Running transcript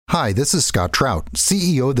Hi, this is Scott Trout,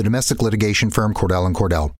 CEO of the domestic litigation firm Cordell &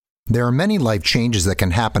 Cordell. There are many life changes that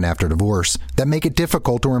can happen after divorce that make it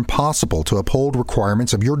difficult or impossible to uphold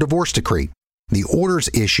requirements of your divorce decree. The orders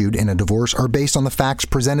issued in a divorce are based on the facts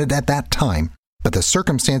presented at that time, but the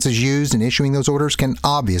circumstances used in issuing those orders can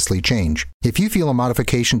obviously change. If you feel a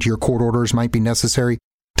modification to your court orders might be necessary,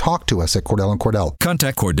 talk to us at Cordell & Cordell.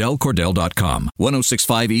 Contact CordellCordell.com,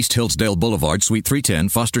 1065 East Hillsdale Boulevard, Suite 310,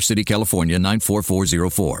 Foster City, California,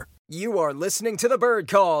 94404. You are listening to the Bird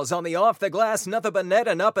Calls on the Off the Glass, Nothing But Net,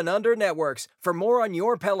 and Up and Under networks. For more on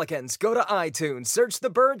your Pelicans, go to iTunes, search the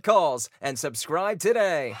Bird Calls, and subscribe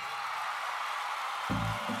today.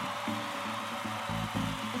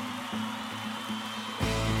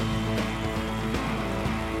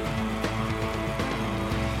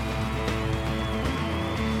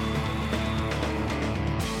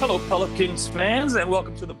 Hello, Pelicans fans, and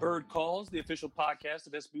welcome to the Bird Calls, the official podcast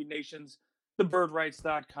of SB Nation's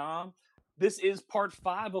TheBirdRights.com. This is part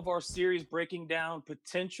 5 of our series breaking down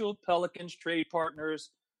potential Pelicans trade partners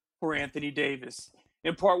for Anthony Davis.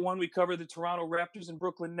 In part 1, we covered the Toronto Raptors and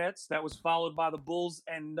Brooklyn Nets. That was followed by the Bulls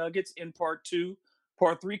and Nuggets in part 2.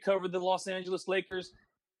 Part 3 covered the Los Angeles Lakers,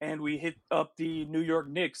 and we hit up the New York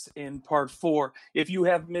Knicks in part 4. If you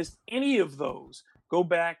have missed any of those, go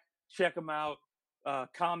back, check them out.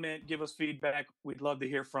 Comment, give us feedback. We'd love to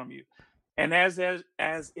hear from you. And as it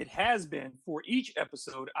has been for each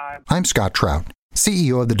episode, I'm Scott Trout,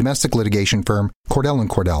 CEO of the domestic litigation firm Cordell &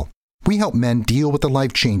 Cordell. We help men deal with the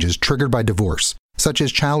life changes triggered by divorce, such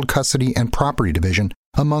as child custody and property division,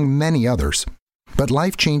 among many others. But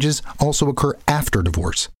life changes also occur after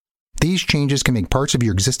divorce. These changes can make parts of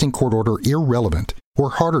your existing court order irrelevant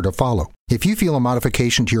or harder to follow. If you feel a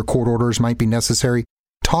modification to your court orders might be necessary,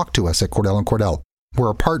 talk to us at Cordell & Cordell.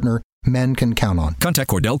 We're a partner men can count on. Contact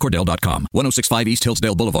CordellCordell.com, 1065 East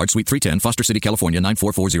Hillsdale Boulevard, Suite 310, Foster City, California,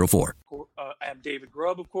 94404. I'm David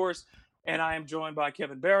Grubb, of course, and I am joined by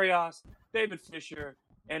Kevin Barrios, David Fisher,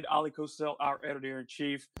 and Ali Cosell, our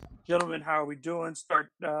editor-in-chief. Gentlemen, how are we doing?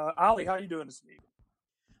 Ali, how are you doing this week?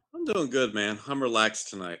 I'm doing good, man. I'm relaxed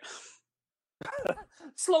tonight.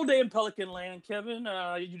 Slow day in Pelican Land, Kevin.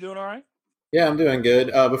 You doing all right? Yeah, I'm doing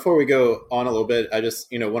good. Before we go on a little bit, I just,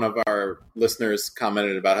 one of our listeners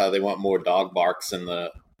commented about how they want more dog barks in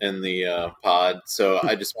the pod. So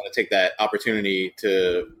I just want to take that opportunity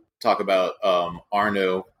to talk about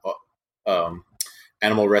Arno.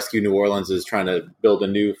 Animal Rescue New Orleans is trying to build a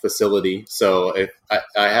new facility. So if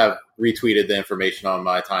I have retweeted the information on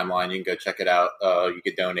my timeline, you can go check it out. You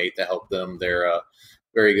could donate to help them. They're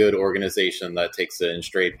very good organization that takes in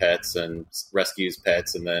stray pets and rescues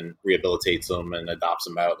pets and then rehabilitates them and adopts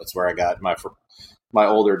them out. That's where I got my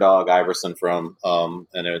older dog Iverson from,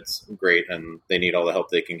 and it's great. And they need all the help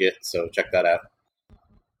they can get. So check that out.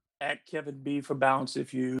 At Kevin B for Bounce,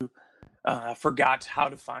 if you forgot how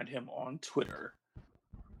to find him on Twitter.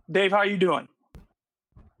 Dave, how are you doing?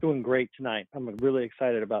 Doing great tonight. I'm really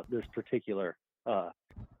excited about this particular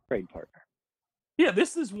trade partner. Yeah,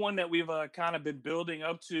 this is one that we've kind of been building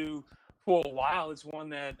up to for a while. It's one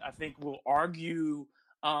that I think will argue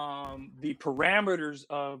the parameters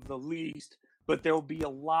of the least, but there will be a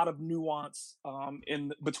lot of nuance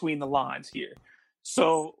between the lines here.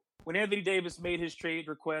 So when Anthony Davis made his trade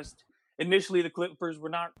request, initially the Clippers were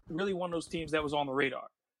not really one of those teams that was on the radar.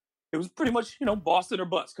 It was pretty much, Boston or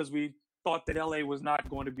bust, because we thought that LA was not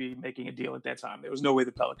going to be making a deal at that time. There was no way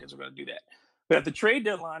the Pelicans were going to do that. But at the trade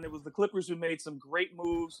deadline, it was the Clippers who made some great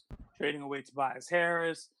moves, trading away Tobias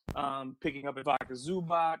Harris, picking up Ivica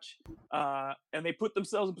Zubac, and they put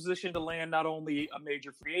themselves in position to land not only a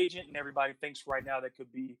major free agent, and everybody thinks right now that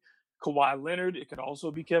could be Kawhi Leonard, it could also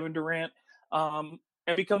be Kevin Durant, and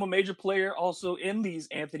become a major player also in these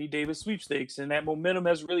Anthony Davis sweepstakes. And that momentum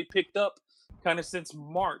has really picked up kind of since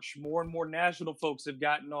March. More and more national folks have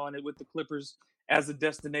gotten on it with the Clippers as a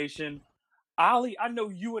destination. Ali, I know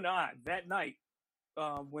you and I, that night,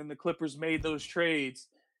 when the Clippers made those trades,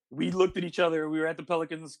 we looked at each other. We were at the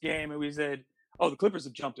Pelicans game, and we said, "Oh, the Clippers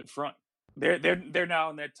have jumped in front. They're now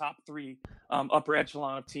in that top 3 upper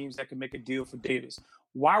echelon of teams that can make a deal for Davis."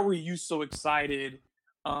 Why were you so excited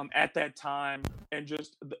at that time, and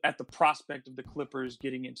just at the prospect of the Clippers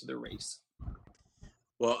getting into the race?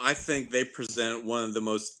 Well, I think they present one of the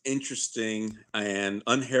most interesting and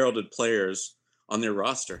unheralded players on their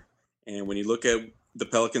roster. And when you look at the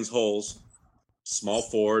Pelicans' holes, small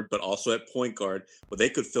forward, but also at point guard, well, they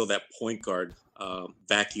could fill that point guard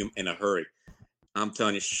vacuum in a hurry. I'm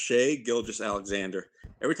telling you, Shai Gilgeous-Alexander,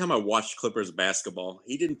 every time I watched Clippers basketball,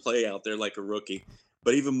 he didn't play out there like a rookie.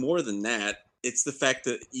 But even more than that, it's the fact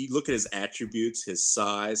that you look at his attributes, his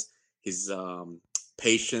size, his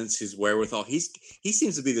patience, his wherewithal. He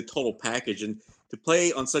seems to be the total package. And to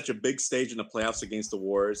play on such a big stage in the playoffs against the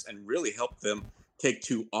Warriors and really help them take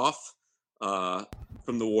 2 off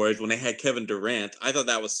from the Warriors when they had Kevin Durant, I thought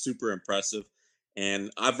that was super impressive.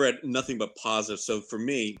 And I've read nothing but positive. So for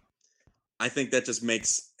me, I think that just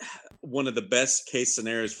makes one of the best case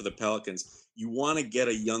scenarios for the Pelicans. You want to get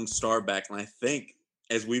a young star back. And I think,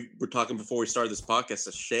 as we were talking before we started this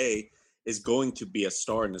podcast, Shai is going to be a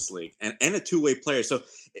star in this league and a two-way player. So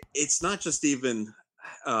it's not just even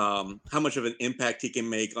how much of an impact he can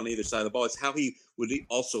make on either side of the ball. It's how he would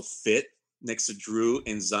also fit next to Drew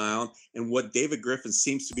and Zion and what David Griffin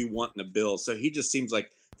seems to be wanting to build. So he just seems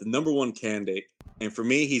like the number one candidate. And for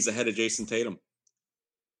me, he's ahead of Jason Tatum.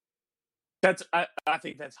 I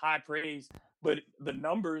think that's high praise, but the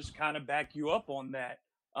numbers kind of back you up on that.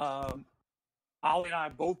 Ollie and I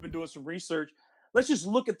have both been doing some research. Let's just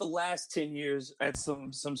look at the last 10 years at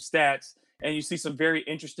some stats, and you see some very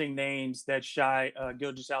interesting names that Shai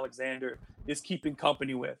Gilgeous-Alexander is keeping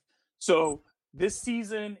company with. So this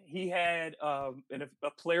season, he had a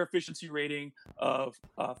player efficiency rating of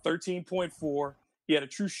 13.4. He had a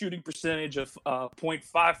true shooting percentage of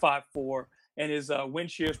 .554, and his win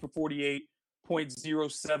shares per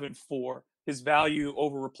 48.074. His value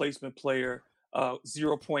over replacement player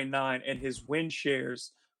 0.9, and his win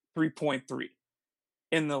shares 3.3.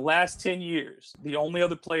 In the last 10 years, the only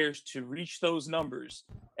other players to reach those numbers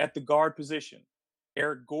at the guard position: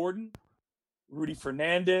 Eric Gordon, Rudy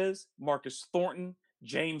Fernandez, Marcus Thornton,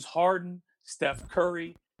 James Harden, Steph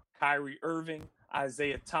Curry, Kyrie Irving,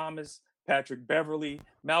 Isaiah Thomas, Patrick Beverley,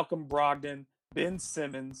 Malcolm Brogdon, Ben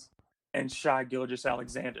Simmons, and Shai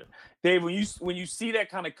Gilgeous-Alexander. Dave, when you see that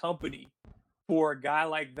kind of company for a guy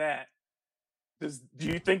like that, do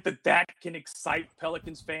you think that can excite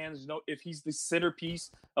Pelicans fans? You know, if he's the centerpiece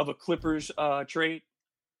of a Clippers trade?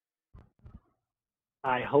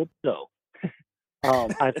 I hope so.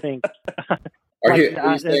 I think. Are you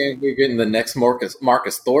saying we're getting the next Marcus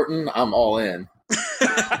Thornton? I'm all in.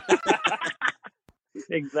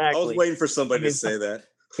 Exactly. I was waiting for somebody to say that.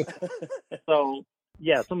 So,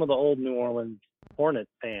 yeah, some of the old New Orleans Hornets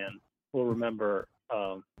fans will remember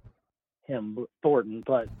him, Thornton,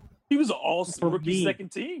 but he was an all-rookie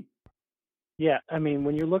second team. Yeah, I mean,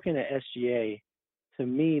 when you're looking at SGA, to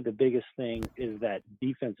me, the biggest thing is that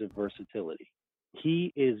defensive versatility.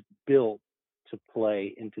 He is built to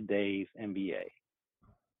play in today's NBA.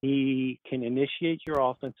 He can initiate your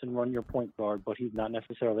offense and run your point guard, but he's not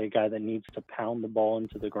necessarily a guy that needs to pound the ball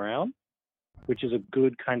into the ground, which is a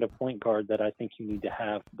good kind of point guard that I think you need to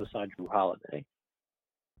have beside Drew Holiday.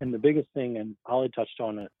 And the biggest thing, and Ollie touched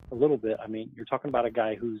on it a little bit, I mean, you're talking about a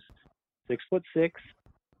guy who's 6'6",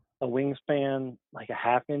 a wingspan like a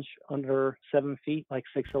half inch under 7 feet, like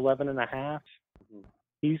 6'11" and a half.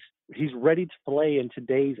 He's ready to play in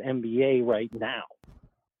today's NBA right now.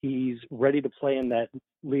 He's ready to play in that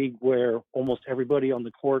league where almost everybody on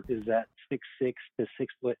the court is at 6'6" to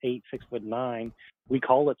 6'8", 6'9". We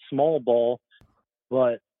call it small ball,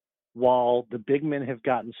 but while the big men have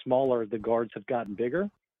gotten smaller, the guards have gotten bigger.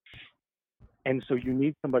 And so you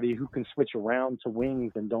need somebody who can switch around to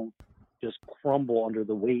wings and don't just crumble under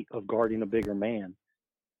the weight of guarding a bigger man.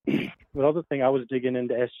 The other thing, I was digging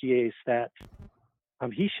into SGA's stats.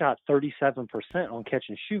 He shot 37% on catch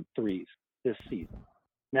and shoot threes this season.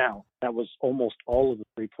 Now, that was almost all of the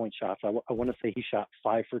three-point shots. I want to say he shot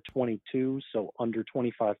 5 for 22, so under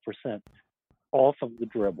 25% off of the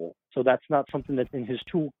dribble. So that's not something that's in his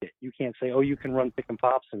toolkit. You can't say, oh, you can run pick and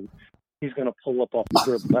pops and he's going to pull up off the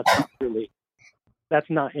dribble. That's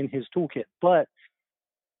not in his toolkit. But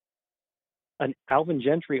an Alvin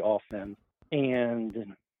Gentry offense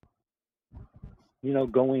and, you know,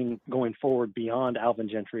 going forward beyond Alvin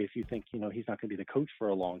Gentry, if you think, you know, he's not going to be the coach for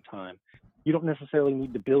a long time, you don't necessarily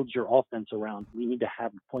need to build your offense around. You need to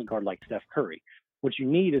have a point guard like Steph Curry. What you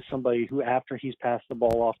need is somebody who, after he's passed the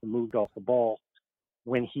ball off and moved off the ball,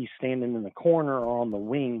 when he's standing in the corner or on the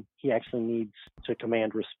wing, he actually needs to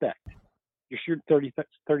command respect. You shoot 37%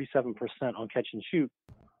 on catch and shoot,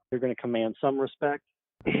 you're going to command some respect.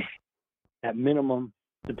 At minimum,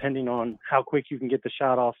 depending on how quick you can get the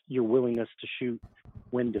shot off, your willingness to shoot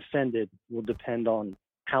when defended will depend on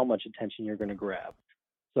how much attention you're going to grab.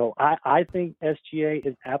 So I think SGA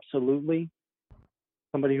is absolutely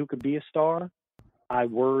somebody who could be a star. I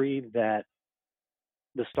worry that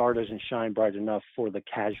the star doesn't shine bright enough for the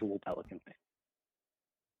casual Pelican fan.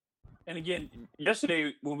 And again,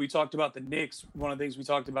 yesterday when we talked about the Knicks, one of the things we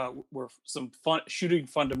talked about were some fun shooting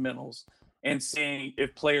fundamentals and seeing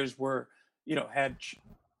if players were, you know, had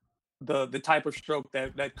the type of stroke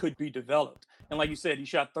that could be developed. And like you said, he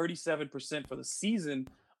shot 37% for the season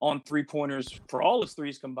on three-pointers for all his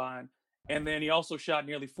threes combined. And then he also shot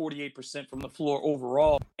nearly 48% from the floor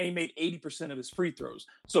overall, and he made 80% of his free throws.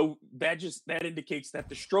 So that indicates that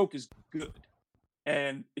the stroke is good,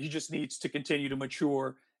 and he just needs to continue to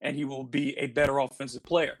mature, and he will be a better offensive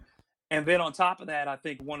player. And then on top of that, I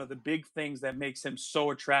think one of the big things that makes him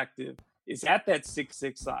so attractive is at that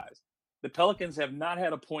 6'6" size. The Pelicans have not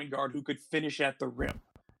had a point guard who could finish at the rim.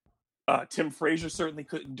 Tim Frazier certainly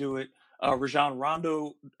couldn't do it. Rajon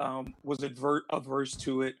Rondo was averse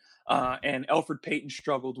to it, and Elfrid Payton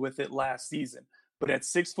struggled with it last season. But at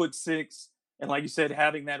 6'6", and like you said,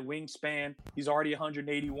 having that wingspan, he's already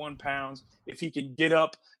 181 pounds. If he can get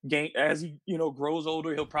up, as he grows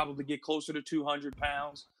older, he'll probably get closer to 200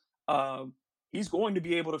 pounds. He's going to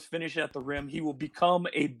be able to finish at the rim. He will become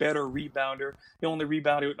a better rebounder. He only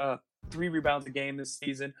rebounded 3 rebounds a game this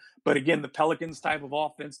season. But again, the Pelicans type of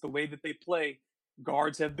offense, the way that they play,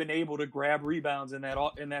 guards have been able to grab rebounds in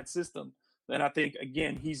that system. And I think,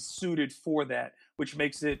 again, he's suited for that, which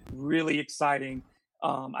makes it really exciting.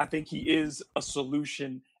 I think he is a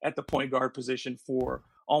solution at the point guard position for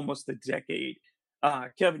almost a decade.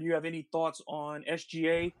 Kevin, you have any thoughts on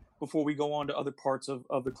SGA before we go on to other parts of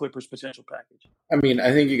the Clippers' potential package? I mean,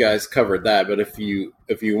 I think you guys covered that, but if you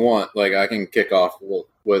want, like, I can kick off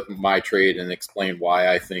with my trade and explain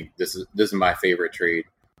why I think this is my favorite trade.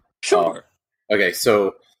 Sure. Okay,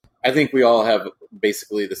 so I think we all have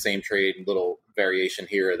basically the same trade, little variation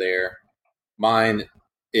here or there. Mine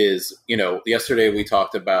is, yesterday we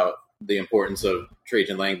talked about the importance of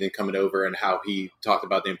Trajan Langdon coming over and how he talked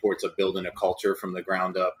about the importance of building a culture from the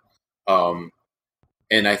ground up.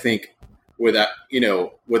 And I think without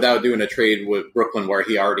doing a trade with Brooklyn where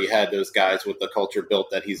he already had those guys with the culture built,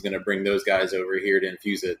 that he's going to bring those guys over here to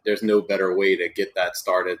infuse it. There's no better way to get that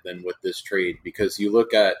started than with this trade, because you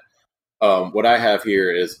look at what I have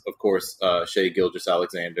here is, of course, Shai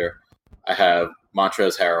Gilgeous-Alexander. I have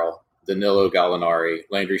Montrezl Harrell, Danilo Gallinari,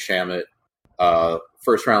 Landry Shamet,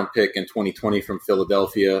 first-round pick in 2020 from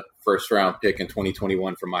Philadelphia, first-round pick in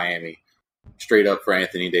 2021 from Miami, straight up for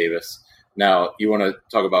Anthony Davis. Now, you want to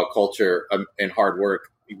talk about culture and hard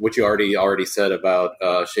work, which you already said about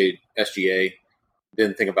SGA.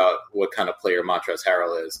 Didn't think about what kind of player Montrezl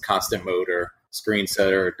Harrell is. Constant motor, screen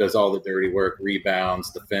setter, does all the dirty work, rebounds,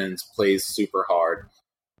 defends, plays super hard.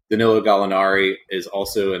 Danilo Gallinari is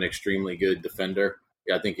also an extremely good defender.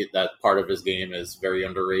 I think that part of his game is very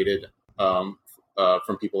underrated from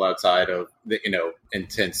people outside of the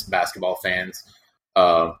intense basketball fans.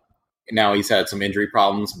 Now he's had some injury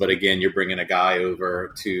problems, but again, you're bringing a guy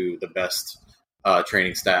over to the best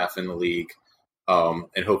training staff in the league,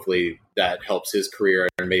 and hopefully that helps his career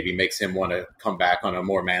and maybe makes him want to come back on a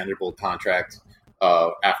more manageable contract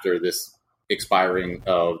after this expiring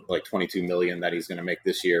like $22 million that he's going to make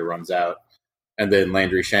this year runs out. And then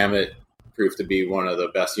Landry Shamet proved to be one of the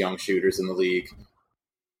best young shooters in the league,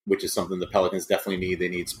 which is something the Pelicans definitely need. They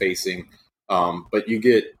need spacing, but you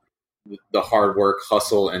get the hard work,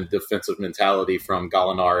 hustle, and defensive mentality from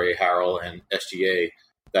Gallinari, Harrell, and SGA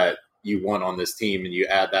that you want on this team, and you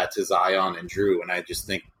add that to Zion and Drew, and I just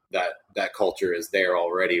think that culture is there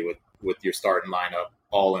already with your starting lineup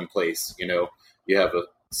all in place. You have a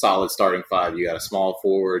solid starting five. You got a small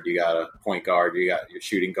forward, you got a point guard, you got your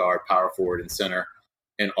shooting guard, power forward, and center,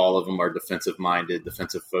 and all of them are defensive minded,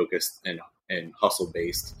 defensive focused, and hustle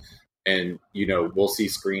based. And, we'll see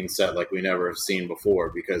screens set like we never have seen before,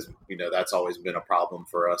 because, that's always been a problem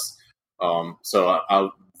for us. So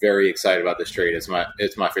I'm very excited about this trade. It's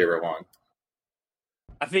my favorite one.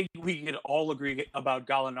 I think we can all agree about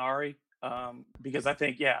Gallinari, because I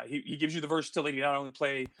think, he gives you the versatility to not only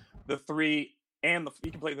play the 3 and he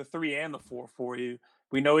can play the 3 and the 4 for you.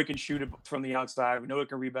 We know he can shoot it from the outside. We know he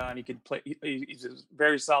can rebound. He can play. He's a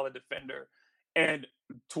very solid defender. And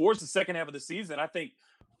towards the second half of the season, I think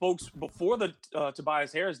folks, before the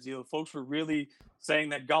Tobias Harris deal, folks were really saying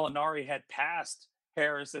that Gallinari had passed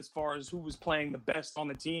Harris as far as who was playing the best on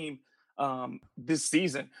the team this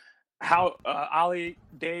season. How, Ali,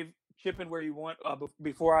 Dave, chip in where you want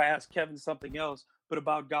before I ask Kevin something else, but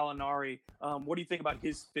about Gallinari, what do you think about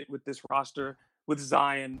his fit with this roster, with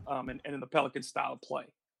Zion, and in the Pelican style of play?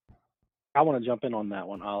 I want to jump in on that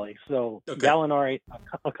one, Ali. So Okay. Gallinari,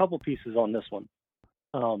 a couple pieces on this one.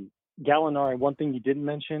 Gallinari, one thing you didn't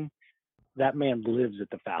mention, that man lives at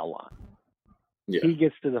the foul line. Yeah. He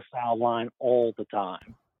gets to the foul line all the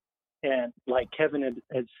time. And like Kevin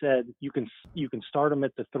had said, you can start him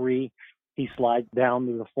at the 3. He slides down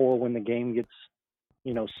to the 4 when the game gets,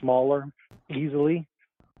 smaller easily.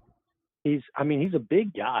 He's a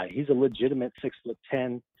big guy. He's a legitimate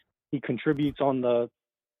 6'10". He contributes on the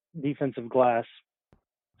defensive glass.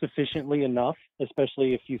 sufficiently enough,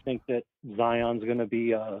 especially if you think that Zion's going to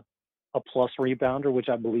be a plus rebounder, which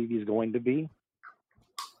I believe he's going to be.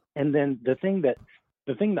 And then the thing that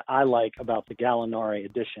I like about the Gallinari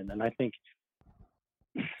addition, and I think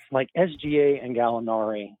like SGA and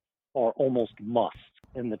Gallinari are almost must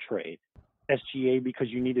in the trade. SGA because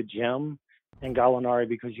you need a gem, and Gallinari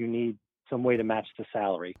because you need some way to match the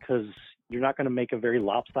salary, because you're not going to make a very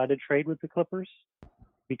lopsided trade with the Clippers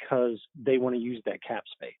because they want to use that cap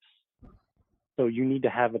space. So you need to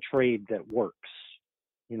have a trade that works.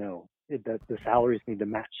 You know, that the salaries need to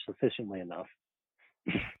match sufficiently enough.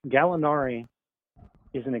 Gallinari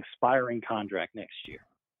is an expiring contract next year.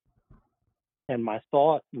 And my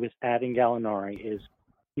thought with adding Gallinari is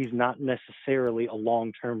he's not necessarily a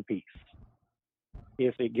long-term piece.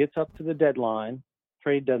 If it gets up to the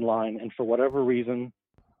trade deadline, and for whatever reason,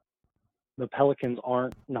 the Pelicans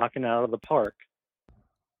aren't knocking it out of the park,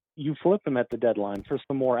 you flip him at the deadline for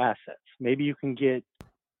some more assets. Maybe you can get,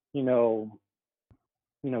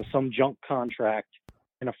 some junk contract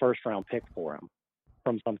and a first-round pick for him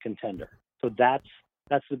from some contender. So that's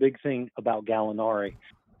the big thing about Gallinari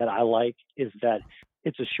that I like, is that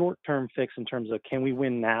it's a short-term fix in terms of can we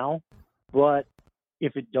win now, but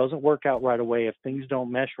if it doesn't work out right away, if things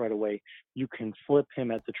don't mesh right away, you can flip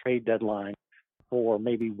him at the trade deadline for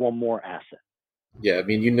maybe one more asset. Yeah, I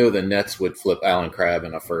mean, the Nets would flip Allen Crabbe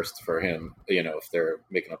in a first for him, if they're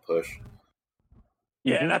making a push.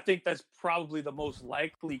 Yeah, and I think that's probably the most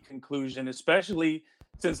likely conclusion, especially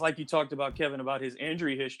since, like you talked about, Kevin, about his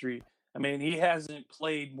injury history. I mean, he hasn't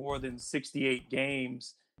played more than 68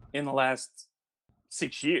 games in the last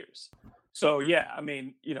 6 years. So, yeah, I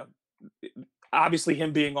mean, obviously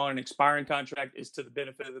him being on an expiring contract is to the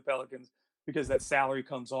benefit of the Pelicans because that salary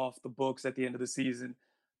comes off the books at the end of the season.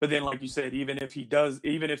 But then, like you said, even if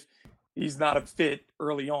he's not a fit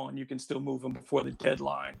early on, you can still move him before the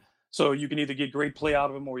deadline. So you can either get great play out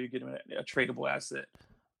of him or you get him a tradable asset.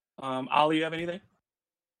 Ali, you have anything?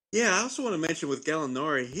 Yeah, I also want to mention with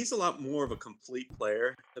Gallinari, he's a lot more of a complete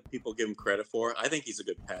player that people give him credit for. I think he's a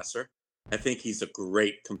good passer. I think he's a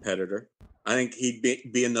great competitor. I think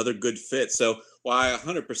he'd be another good fit. So while I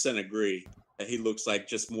 100% agree that he looks like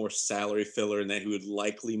just more salary filler and that he would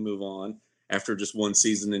likely move on after just one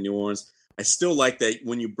season in New Orleans, I still like that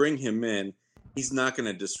when you bring him in, he's not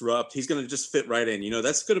going to disrupt. He's going to just fit right in.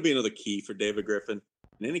 That's going to be another key for David Griffin.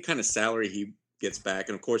 And any kind of salary he gets back,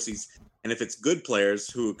 and of course and if it's good players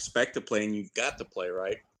who expect to play and you've got to play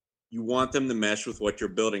right, you want them to mesh with what you're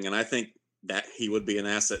building. And I think that he would be an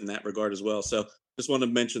asset in that regard as well. So just want to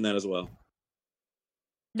mention that as well.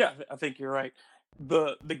 Yeah, I think you're right.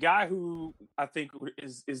 The guy who I think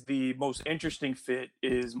is the most interesting fit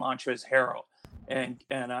is Montrezl Harrell. And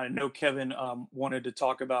I know Kevin wanted to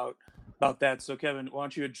talk about that. So Kevin, why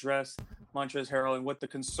don't you address Montrezl Harrell and what the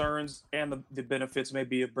concerns and the benefits may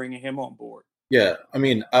be of bringing him on board? Yeah, I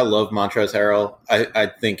mean, I love Montrezl Harrell. I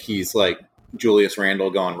think he's like Julius Randle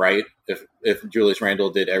gone right. If Julius Randle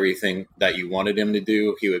did everything that you wanted him to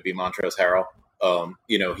do, he would be Montrezl Harrell.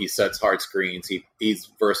 He sets hard screens. He's a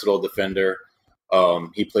versatile defender.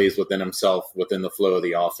 He plays within himself, within the flow of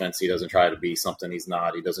the offense. He doesn't try to be something he's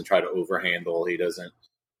not. He doesn't try to overhandle. He doesn't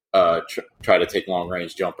try to take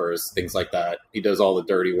long-range jumpers, things like that. He does all the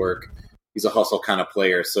dirty work. He's a hustle kind of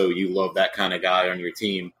player, so you love that kind of guy on your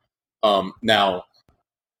team. Now,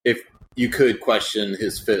 if you could question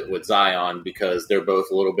his fit with Zion because they're both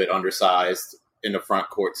a little bit undersized in a front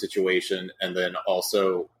court situation, and then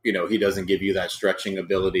also, he doesn't give you that stretching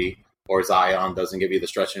ability, or Zion doesn't give you the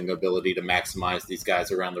stretching ability to maximize these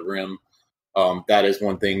guys around the rim. That is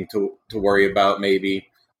one thing to worry about, maybe.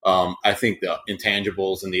 I think the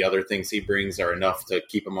intangibles and the other things he brings are enough to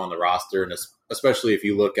keep him on the roster, and especially if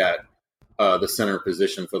you look at the center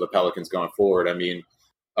position for the Pelicans going forward. I mean,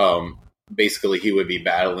 basically he would be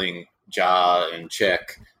battling Ja and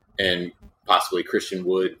Czech and possibly Christian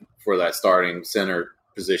Wood for that starting center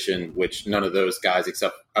position, which none of those guys,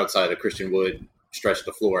 except outside of Christian Wood, stretch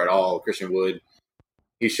the floor at all. Christian Wood,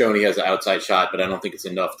 he's shown he has an outside shot, but I don't think it's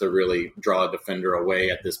enough to really draw a defender away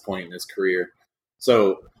at this point in his career.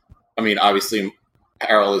 So, I mean, obviously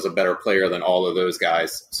Harrell is a better player than all of those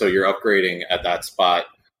guys, so you're upgrading at that spot.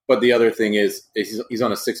 But the other thing is he's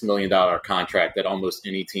on a $6 million contract that almost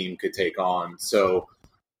any team could take on. So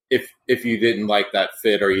if you didn't like that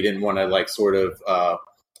fit, or you didn't want to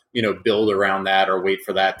build around that or wait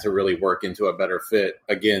for that to really work into a better fit,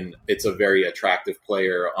 again, it's a very attractive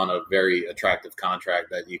player on a very attractive contract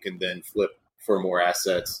that you can then flip for more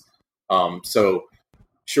assets. So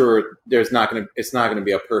sure, it's not going to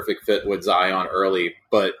be a perfect fit with Zion early,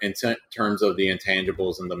 but in terms of the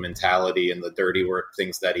intangibles and the mentality and the dirty work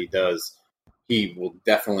things that he does, he will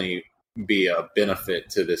definitely be a benefit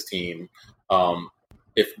to this team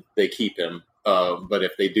if they keep him. But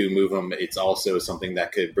if they do move him, it's also something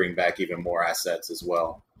that could bring back even more assets as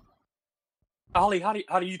well. Ollie, how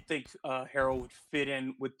do you think Harrell would fit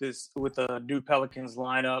in with the new Pelicans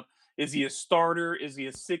lineup? Is he a starter? Is he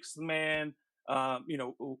a sixth man?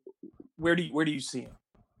 Where do you see him?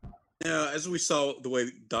 Yeah, as we saw the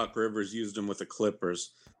way Doc Rivers used him with the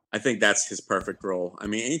Clippers, I think that's his perfect role. I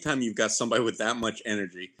mean, anytime you've got somebody with that much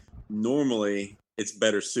energy, normally it's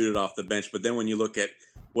better suited off the bench. But then when you look at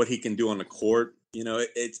what he can do on the court,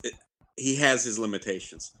 he has his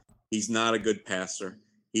limitations. He's not a good passer.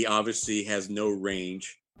 He obviously has no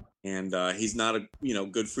range, and he's not a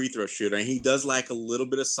good free throw shooter. And he does lack a little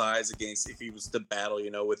bit of size against if he was to battle,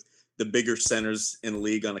 with the bigger centers in the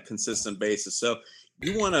league on a consistent basis. So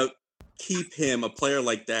you want to keep him, a player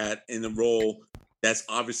like that, in the role that's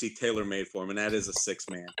obviously tailor-made for him, and that is a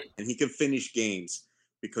six-man. And he can finish games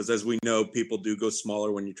because, as we know, people do go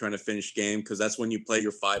smaller when you're trying to finish game because that's when you play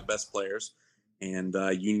your five best players, and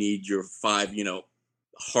you need your five,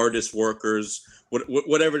 hardest workers,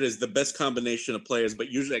 whatever it is, the best combination of players.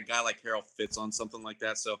 But usually a guy like Harrell fits on something like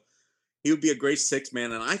that. So he would be a great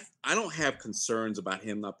six-man, and I don't have concerns about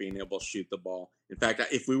him not being able to shoot the ball. In fact,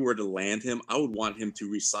 if we were to land him, I would want him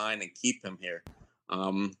to resign and keep him here.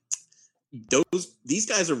 These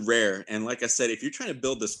guys are rare, and like I said, if you're trying to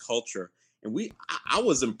build this culture, and I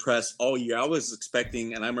was impressed all year. I was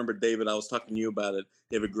expecting, and I remember, David, I was talking to you about it,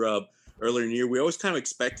 David Grubb, earlier in the year. We always kind of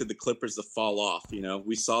expected the Clippers to fall off.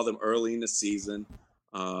 We saw them early in the season.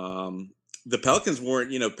 The Pelicans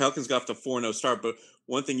weren't, Pelicans got off to 4-0 start, but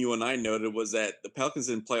one thing you and I noted was that the Pelicans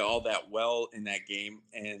didn't play all that well in that game,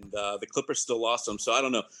 and the Clippers still lost them. So I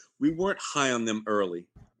don't know. We weren't high on them early,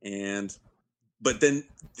 but then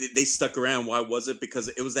they stuck around. Why was it? Because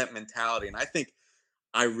it was that mentality, and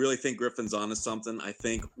I really think Griffin's onto something. I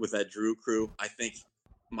think with that Drew crew, I think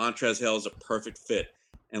Montrezl Harrell is a perfect fit.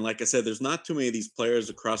 And like I said, there's not too many of these players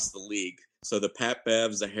across the league. So the Pat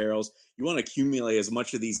Bevs, the Harrells, you want to accumulate as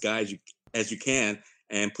much of these guys as you can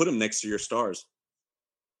and put them next to your stars.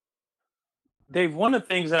 Dave, one of the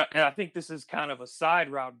things that I think this is kind of a side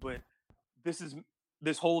route, but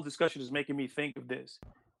this whole discussion is making me think of this.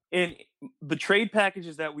 In the trade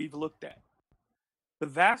packages that we've looked at, the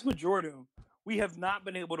vast majority of them, we have not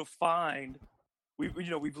been able to find.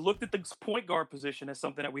 We've looked at the point guard position as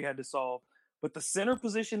something that we had to solve, but the center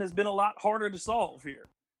position has been a lot harder to solve here.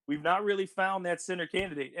 We've not really found that center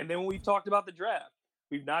candidate. And then when we've talked about the draft,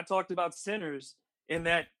 we've not talked about centers in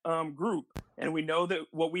that group. And we know that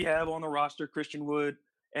what we have on the roster, Christian Wood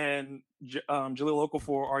and Jahlil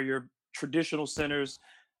Okafor, are your traditional centers.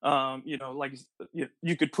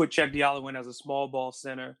 You could put Cheikh Diallo in as a small ball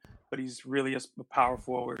center, but he's really a power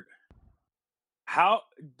forward.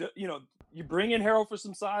 You bring in Harrell for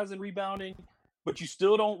some size and rebounding, but you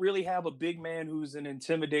still don't really have a big man who's an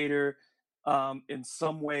intimidator in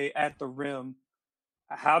some way at the rim.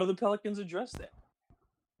 How do the Pelicans address that?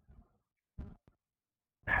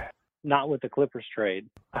 Not with the Clippers trade.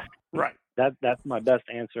 Right. That's my best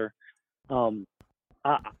answer. When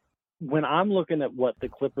I'm looking at what the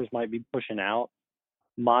Clippers might be pushing out,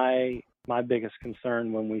 my biggest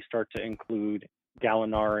concern when we start to include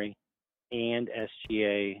Gallinari and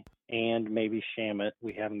SGA and maybe Shamet,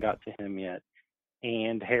 we haven't got to him yet,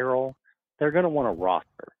 and Harrell, they're going to want a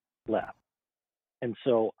roster left. And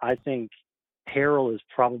so I think Harrell is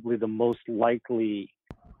probably the most likely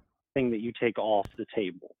thing that you take off the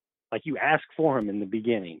table. Like, you ask for him in the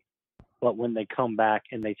beginning, but when they come back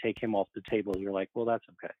and they take him off the table, you're like, well, that's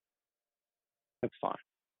okay. That's fine.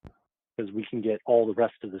 Because we can get all the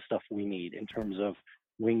rest of the stuff we need in terms of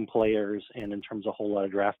wing players and in terms of a whole lot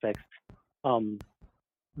of draft picks.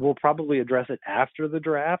 We'll probably address it after the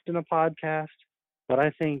draft in a podcast, but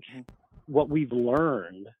I think what we've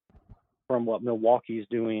learned from what Milwaukee's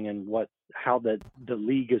doing and how the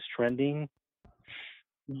league is trending,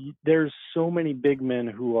 there's so many big men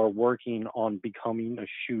who are working on becoming a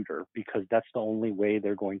shooter because that's the only way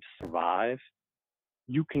they're going to survive.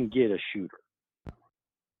 You can get a shooter.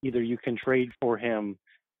 Either you can trade for him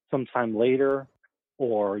sometime later,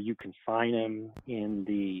 or you can sign him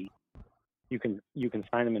you can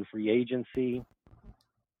sign him in free agency.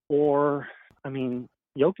 Or,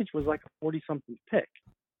 Jokic was like a 40-something pick.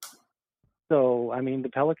 So, the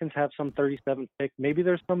Pelicans have some 37th pick. Maybe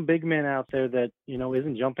there's some big man out there that,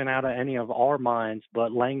 isn't jumping out of any of our minds,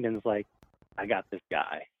 but Langdon's like, I got this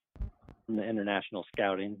guy in the international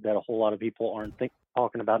scouting that a whole lot of people aren't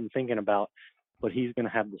talking about and thinking about, but he's going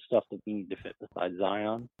to have the stuff that we need to fit beside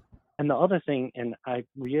Zion. And the other thing, and I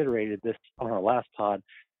reiterated this on our last pod,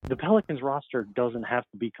 the Pelicans roster doesn't have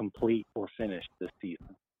to be complete or finished this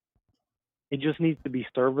season. It just needs to be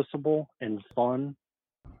serviceable and fun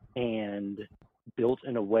and built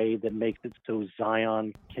in a way that makes it so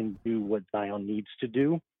Zion can do what Zion needs to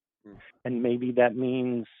do. And maybe that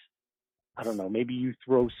means, I don't know, maybe you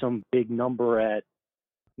throw some big number at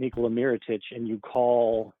Nikola Mirotic and you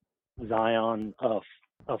call Zion a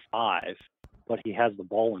 5, but he has the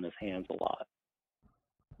ball in his hands a lot.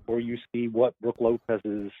 Or you see what Brook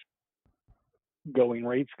Lopez's going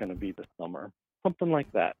rate's going to be this summer. Something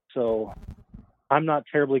like that. So I'm not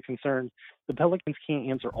terribly concerned. The Pelicans can't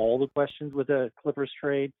answer all the questions with a Clippers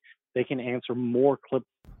trade. They can answer more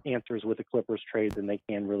answers with a Clippers trade than they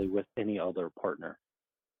can really with any other partner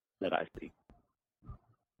that I see.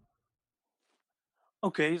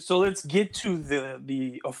 Okay, so let's get to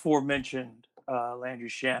the aforementioned Landry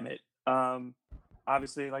Shamet.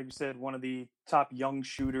 Obviously, like you said, one of the top young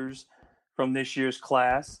shooters from this year's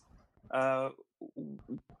class.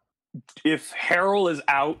 If Harrell is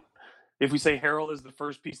out, if we say Harrell is the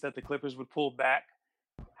first piece that the Clippers would pull back,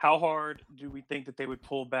 how hard do we think that they would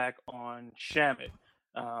pull back on Shamet?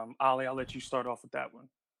 Ollie, I'll let you start off with that one.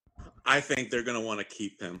 I think they're going to want to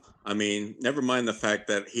keep him. I mean, never mind the fact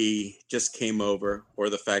that he just came over, or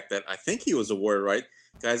the fact that I think he was awarded, right?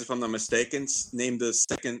 Guys, if I'm not mistaken, named the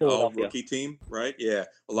second all-rookie team, right? Yeah,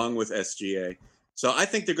 along with SGA. So I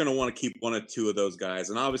think they're going to want to keep one or two of those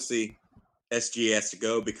guys. And obviously, SGA has to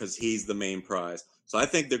go because he's the main prize. So I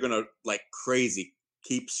think they're going to, like crazy,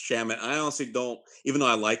 keep Shamet. I honestly don't, even though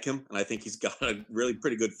I like him and I think he's got a really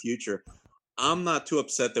pretty good future, I'm not too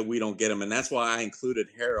upset that we don't get him. And that's why I included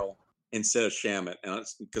Harrell instead of Shamet,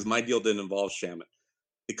 because my deal didn't involve Shamet.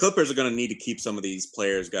 The Clippers are going to need to keep some of these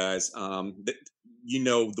players, guys. You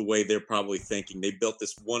know the way they're probably thinking. They built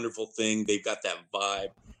this wonderful thing. They've got that vibe.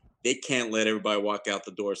 They can't let everybody walk out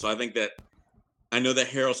the door. So I think that, I know that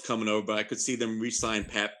Harrell's coming over, but I could see them re-sign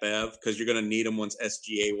Pat Bev because you're going to need him once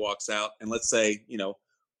SGA walks out. And let's say,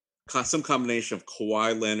 some combination of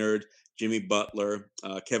Kawhi Leonard, Jimmy Butler,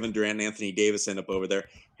 Kevin Durant, and Anthony Davis end up over there.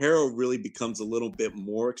 Harrell really becomes a little bit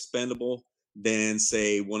more expendable than,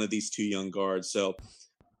 say, one of these two young guards. So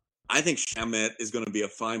I think Shamet is going to be a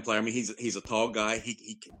fine player. I mean, he's a tall guy.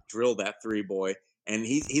 He can drill that three, boy. And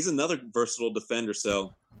he's another versatile defender.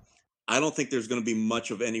 So I don't think there's going to be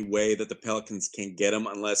much of any way that the Pelicans can get him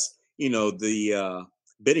unless, the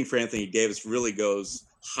bidding for Anthony Davis really goes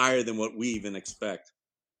higher than what we even expect.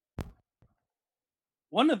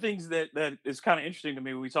 One of the things that is kind of interesting to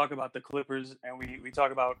me when we talk about the Clippers and we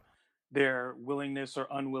talk about their willingness or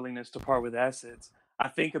unwillingness to part with assets, I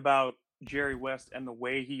think about Jerry West and the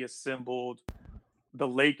way he assembled the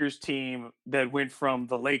Lakers team that went from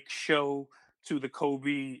the Lake Show to the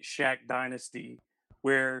Kobe Shaq dynasty,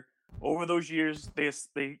 where over those years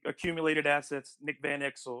they accumulated assets: Nick Van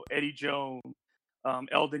Exel, Eddie Jones,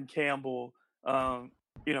 Eldon Campbell,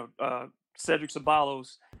 Cedric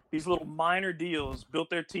Ceballos. These little minor deals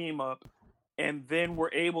built their team up, and then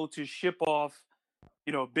were able to ship off,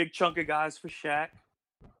 a big chunk of guys for Shaq,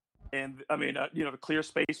 and to clear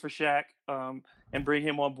space for Shaq, and bring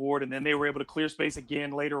him on board. And then they were able to clear space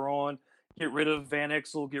again later on, get rid of Van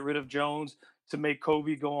Exel, get rid of Jones to make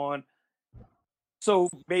Kobe go on. So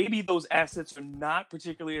maybe those assets are not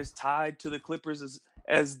particularly as tied to the Clippers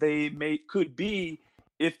as they could be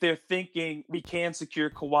if they're thinking we can secure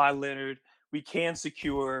Kawhi Leonard, we can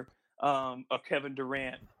secure a Kevin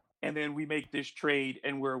Durant, and then we make this trade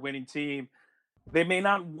and we're a winning team. They may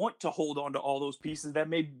not want to hold on to all those pieces. That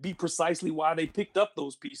may be precisely why they picked up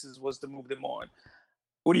those pieces, was to move them on.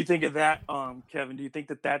 What do you think of that, Kevin? Do you think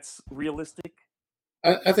that that's realistic?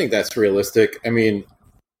 I think that's realistic. I mean,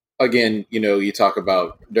 again, you talk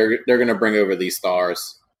about they're going to bring over these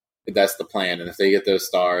stars. That's the plan. And if they get those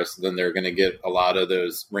stars, then they're going to get a lot of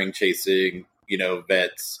those ring chasing,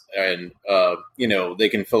 vets, and, they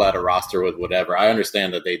can fill out a roster with whatever. I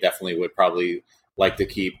understand that they definitely would probably like to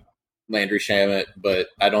keep Landry Shamet, but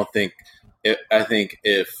I think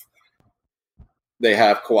if they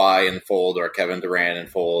have Kawhi in fold or Kevin Durant in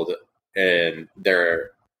fold, and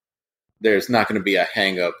there's not going to be a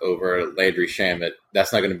hang up over Landry Shamet,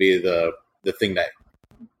 that's not going to be the thing that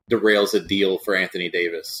derails a deal for Anthony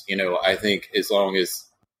Davis. I think as long as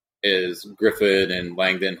Griffin and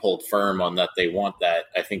Langdon hold firm on that they want that,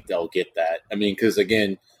 I think they'll get that. I mean, because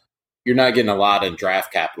again, you're not getting a lot of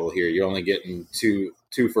draft capital here. You're only getting two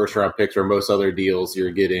first-round picks, or most other deals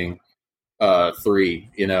you're getting 3,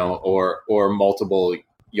 or multiple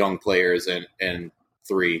young players and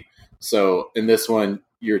 3. So in this one,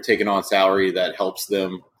 you're taking on salary that helps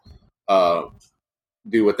them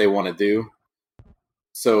do what they want to do.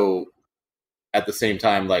 So at the same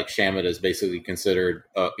time, like Shamet is basically considered,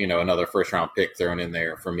 another first round pick thrown in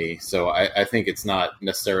there for me. So I think it's not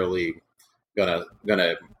necessarily gonna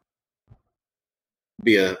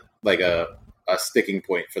be a sticking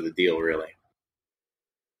point for the deal, really.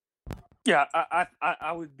 Yeah,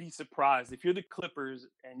 I would be surprised if you're the Clippers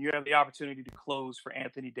and you have the opportunity to close for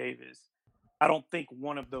Anthony Davis. I don't think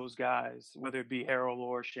one of those guys, whether it be Harrell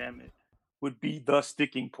or Shamet, would be the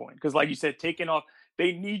sticking point. Because, like you said, taking off,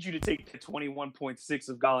 they need you to take the 21.6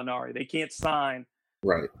 of Gallinari. They can't sign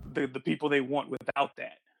right the people they want without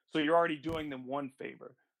that. So you're already doing them one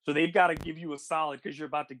favor. So they've got to give you a solid because you're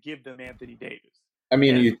about to give them Anthony Davis. I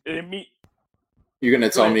mean, you're going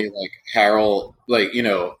to tell me like Harrell,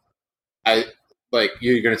 you're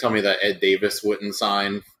going to tell me that Ed Davis wouldn't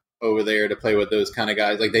sign over there to play with those kind of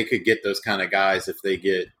guys. Like they could get those kind of guys if they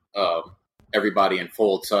get everybody in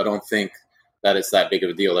fold. So I don't think that it's that big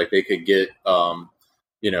of a deal. Like they could get,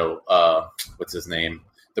 what's his name?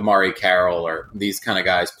 DeMarre Carroll or these kind of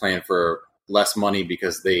guys playing for less money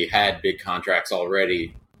because they had big contracts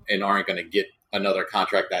already and aren't going to get another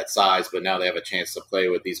contract that size, but now they have a chance to play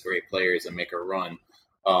with these great players and make a run.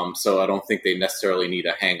 So I don't think they necessarily need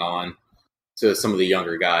to hang on to some of the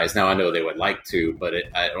younger guys. Now I know they would like to, but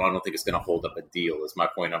I don't think it's going to hold up a deal is my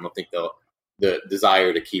point. I don't think the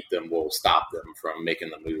desire to keep them will stop them from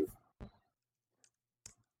making the move.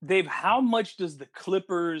 Dave, how much does the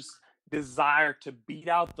Clippers' desire to beat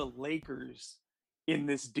out the Lakers in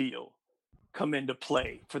this deal come into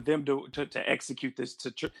play for them to execute this?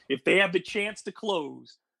 If they have the chance to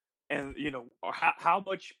close, and how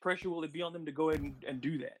much pressure will it be on them to go ahead and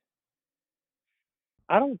do that?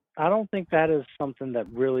 I don't think that is something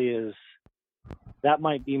that really is. That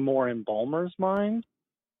might be more in Ballmer's mind,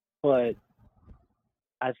 but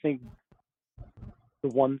I think the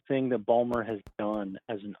one thing that Ballmer has done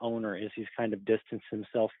as an owner is he's kind of distanced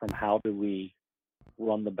himself from how do we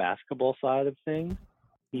run the basketball side of things.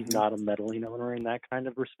 He's not a meddling owner in that kind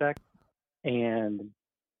of respect. And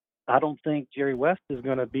I don't think Jerry West is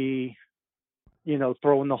going to be,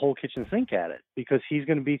 throwing the whole kitchen sink at it because he's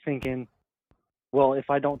going to be thinking, well, if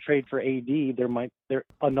I don't trade for AD,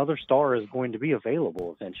 another star is going to be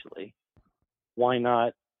available eventually. Why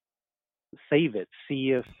not save it?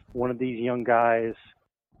 See if one of these young guys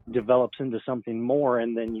develops into something more,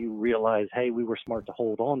 and then you realize, hey, we were smart to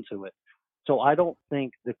hold on to it. So I don't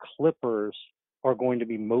think the Clippers are going to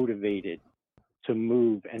be motivated to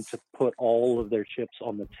move and to put all of their chips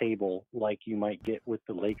on the table like you might get with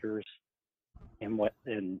the Lakers and what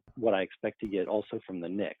I expect to get also from the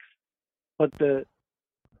Knicks. But the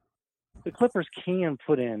Clippers can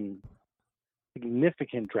put in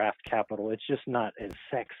significant draft capital. It's just not as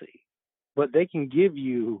sexy. But they can give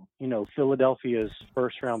you, Philadelphia's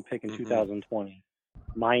first-round pick in 2020,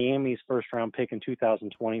 Miami's first-round pick in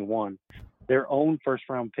 2021, their own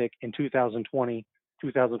first-round pick in 2020,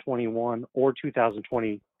 2021, or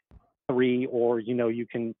 2023, or, you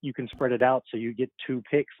can spread it out so you get two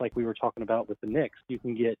picks like we were talking about with the Knicks. You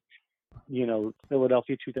can get,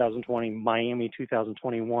 Philadelphia 2020, Miami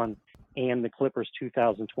 2021, and the Clippers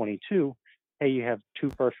 2022. Hey, you have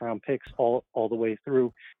two first-round picks all the way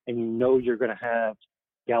through, and you're going to have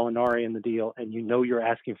Gallinari in the deal, and you're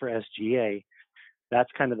asking for SGA.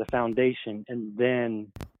 That's kind of the foundation. And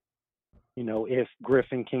then, if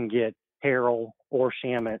Griffin can get Harrell or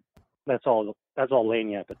Shamet, that's all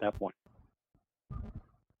lagniappe at that point.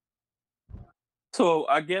 So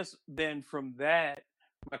I guess then from that,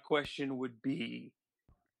 my question would be,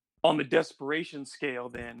 on the desperation scale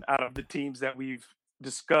then, out of the teams that we've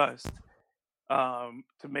discussed,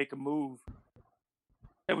 to make a move,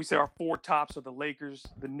 and we say our four tops are the Lakers,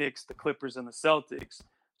 the Knicks, the Clippers, and the Celtics.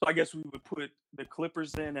 So I guess we would put the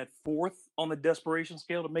Clippers in at fourth on the desperation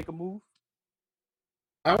scale to make a move.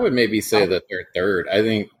 I would maybe say that they're third. I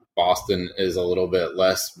think Boston is a little bit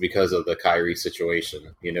less because of the Kyrie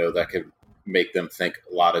situation. That could make them think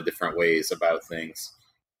a lot of different ways about things.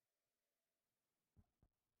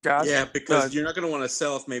 Yeah, because you're not going to want to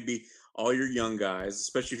sell off maybe all your young guys,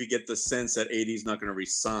 especially if you get the sense that AD is not going to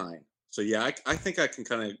resign. So yeah, I think I can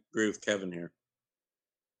kind of agree with Kevin here.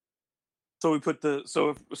 So we put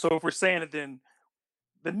if we're saying it, then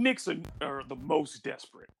the Knicks are the most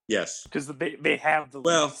desperate. Yes, because they have the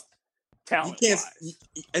least talent.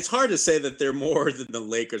 It's hard to say that they're more than the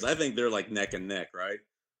Lakers. I think they're like neck and neck, right?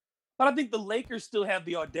 But I think the Lakers still have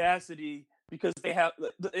the audacity because they have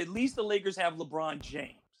at least the Lakers have LeBron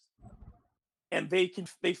James. And they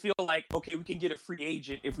feel like, okay, we can get a free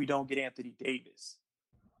agent if we don't get Anthony Davis.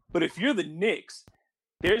 But if you're the Knicks,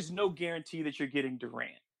 there's no guarantee that you're getting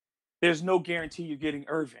Durant. There's no guarantee you're getting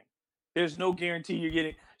Irving. There's no guarantee you're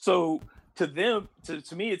getting. So to them,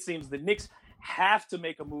 to me, it seems the Knicks have to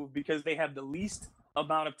make a move because they have the least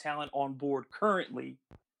amount of talent on board currently,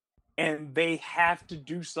 and they have to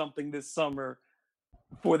do something this summer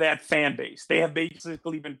for that fan base. They have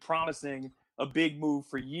basically been promising a big move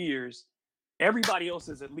for years. Everybody else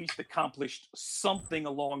has at least accomplished something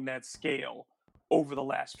along that scale over the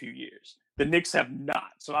last few years. The Knicks have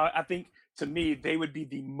not. So I think, to me, they would be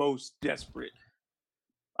the most desperate.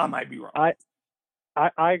 I might be wrong.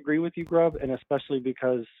 I agree with you, Grub, and especially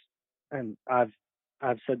because, and I've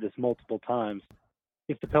said this multiple times,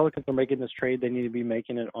 if the Pelicans are making this trade, they need to be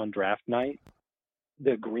making it on draft night.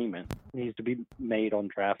 The agreement needs to be made on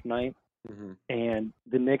draft night, and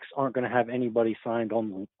the Knicks aren't going to have anybody signed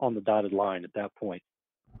on the dotted line at that point.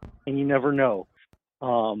 And you never know.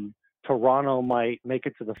 Toronto might make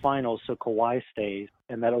it to the finals, so Kawhi stays,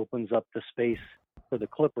 and that opens up the space for the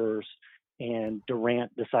Clippers. And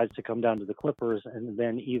Durant decides to come down to the Clippers, and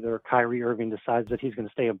then either Kyrie Irving decides that he's going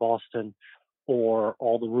to stay in Boston, or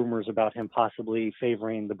all the rumors about him possibly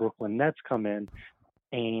favoring the Brooklyn Nets come in,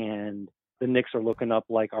 and the Knicks are looking up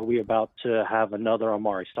like, are we about to have another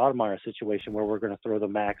Amari Stoudemire situation where we're going to throw the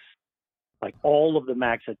max, like all of the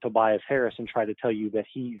max at Tobias Harris and try to tell you that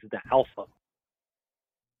he's the alpha?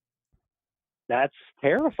 That's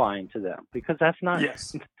terrifying to them because that's not,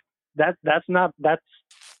 that's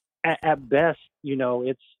at best,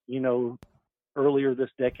 it's, earlier this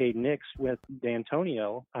decade Knicks with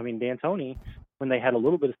D'Antoni, when they had a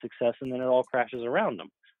little bit of success and then it all crashes around them.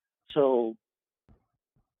 So,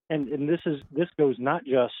 and this goes not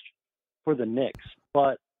just for the Knicks,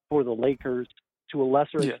 but for the Lakers, to a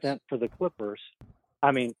lesser extent for the Clippers.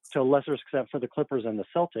 To a lesser extent for the Clippers and the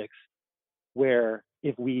Celtics, where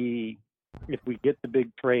if we get the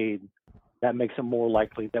big trade, that makes it more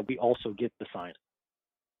likely that we also get the sign.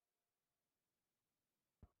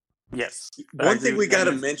 Yes. One thing we got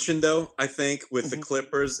to mention, though, I think, with the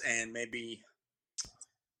Clippers and maybe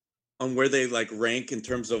on where they rank in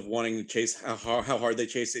terms of wanting to chase, how hard they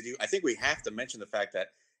chase AD, I think we have to mention the fact that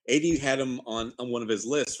AD had him on one of his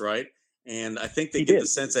lists, right? And I think they get the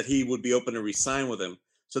sense that he would be open to re-sign with him.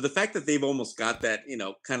 So the fact that they've almost got that,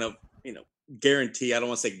 guarantee, I don't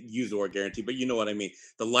want to say use the word guarantee, but you know what I mean,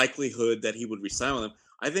 the likelihood that he would re-sign with him,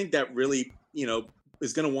 I think that really,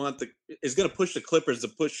 is going to push the Clippers to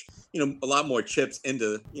push, a lot more chips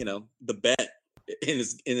into, the bet in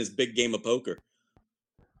his big game of poker.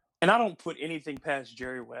 And I don't put anything past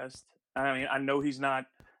Jerry West. I know he's not,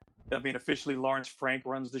 officially Lawrence Frank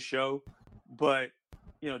runs the show, but,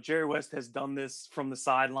 Jerry West has done this from the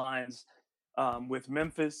sidelines with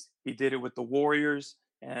Memphis. He did it with the Warriors,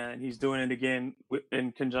 and he's doing it again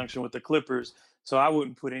in conjunction with the Clippers. So I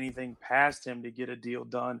wouldn't put anything past him to get a deal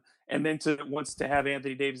done. And then once to have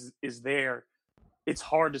Anthony Davis is there, it's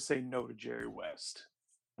hard to say no to Jerry West.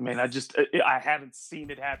 I haven't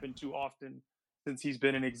seen it happen too often since he's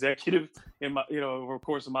been an executive in my, over the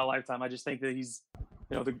course of my lifetime. I just think that he's,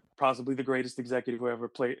 possibly the greatest executive who ever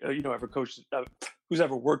played, ever coached, who's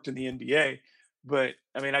ever worked in the NBA. But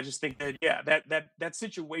I just think that, that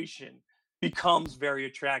situation becomes very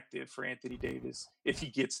attractive for Anthony Davis if he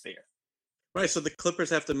gets there. Right, so the Clippers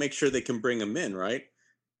have to make sure they can bring him in, right?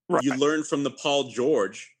 You learned from the Paul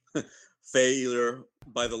George failure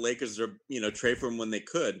by the Lakers to, trade for him when they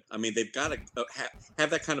could. They've got to have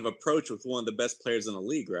that kind of approach with one of the best players in the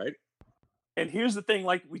league, right? And here's the thing,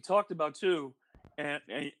 like we talked about too, and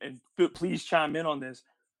please chime in on this.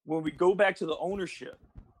 When we go back to the ownership,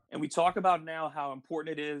 and we talk about now how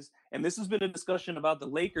important it is, and this has been a discussion about the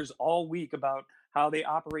Lakers all week about how they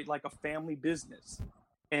operate like a family business.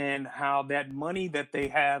 And how that money that they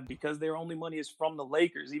have, because their only money is from the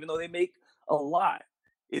Lakers, even though they make a lot,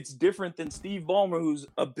 it's different than Steve Ballmer, who's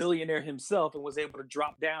a billionaire himself and was able to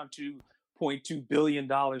drop down to $0.2 billion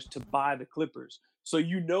to buy the Clippers. So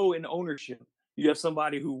in ownership, you have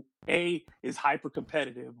somebody who, A, is hyper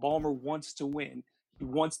competitive. Ballmer wants to win. He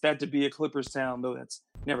wants that to be a Clippers town, though that's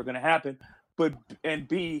never going to happen. And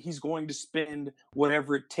B, he's going to spend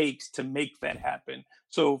whatever it takes to make that happen.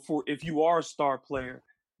 So if you are a star player,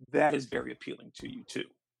 that is very appealing to you too.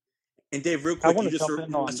 And Dave, real quick, I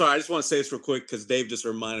just want to say this real quick because Dave just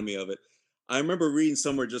reminded me of it. I remember reading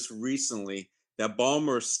somewhere just recently that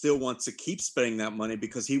Ballmer still wants to keep spending that money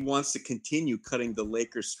because he wants to continue cutting the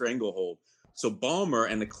Lakers stranglehold. So Ballmer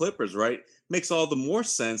and the Clippers, right, makes all the more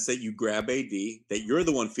sense that you grab AD, that you're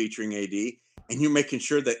the one featuring AD, and you're making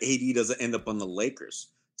sure that AD doesn't end up on the Lakers.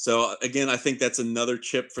 So again, I think that's another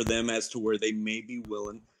chip for them as to where they may be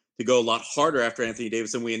willing to go a lot harder after Anthony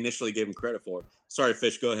Davis than we initially gave him credit for. Sorry,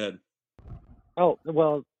 Fish, go ahead. Oh,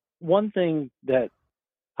 well, one thing that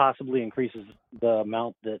possibly increases the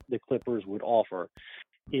amount that the Clippers would offer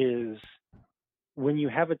is when you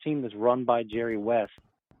have a team that's run by Jerry West,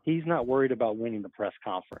 he's not worried about winning the press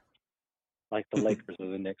conference like the Lakers or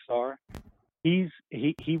the Knicks are. He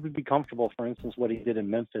would be comfortable, for instance, what he did in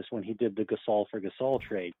Memphis when he did the Gasol for Gasol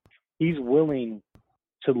trade. He's willing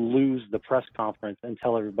to lose the press conference and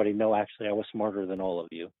tell everybody, no, actually, I was smarter than all of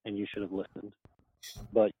you, and you should have listened.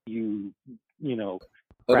 But you know,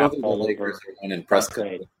 crap all over. Lakers are winning press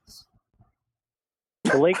conference.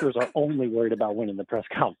 The Lakers are only worried about winning the press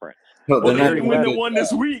conference. No, Well, they're they not win the doing one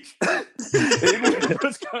this week. They win the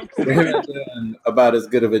press conference. they're not doing about as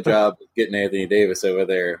good of a job as getting Anthony Davis over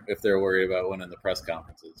there if they're worried about winning the press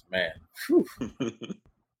conferences. Man. Whew.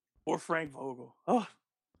 Or Frank Vogel. Oh.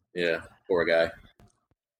 Yeah, poor guy.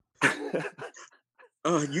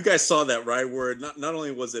 Oh, you guys saw that, right? Where not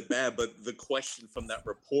only was it bad, but the question from that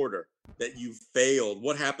reporter that you failed.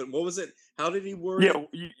 What happened? What was it? How did he word it?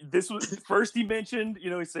 Yeah, this was first he mentioned,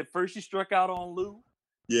 he said first you struck out on Lou.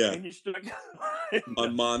 Yeah. And you struck out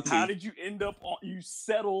On Monty. How did you end up you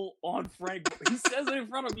settle on Frank? He says it in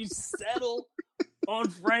front of him, you settle on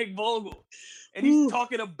Frank Vogel. And he's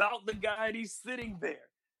talking about the guy and he's sitting there.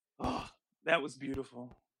 Oh, that was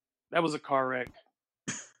beautiful. That was a car wreck.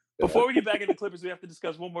 Before we get back into Clippers, we have to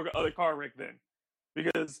discuss one more other car wreck then.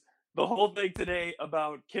 Because the whole thing today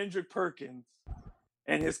about Kendrick Perkins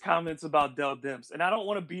and his comments about Dell Demps. And I don't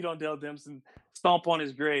want to beat on Dell Demps and stomp on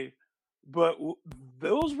his grave, but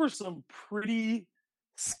those were some pretty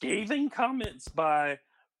scathing comments by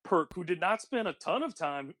Perk, who did not spend a ton of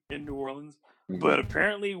time in New Orleans, but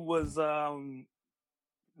apparently was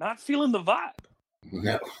not feeling the vibe.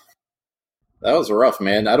 No. That was rough,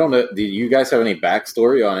 man. I don't know. Do you guys have any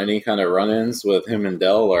backstory on any kind of run-ins with him and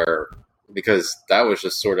Dell, or because that was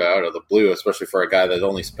just sort of out of the blue, especially for a guy that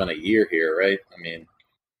only spent a year here, right?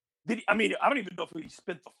 I don't even know if he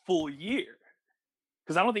spent the full year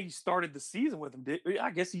because I don't think he started the season with him.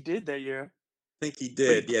 I guess he did that year. I think he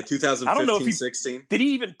did. Yeah, 2015, I don't know if 16. Did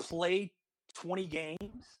he even play 20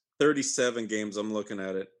 games? 37 games. I'm looking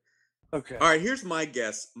at it. Okay. All right, here's my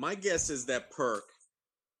guess. My guess is that Perk,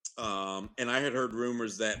 and I had heard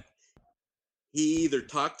rumors that he either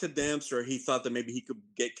talked to Demps or he thought that maybe he could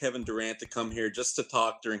get Kevin Durant to come here just to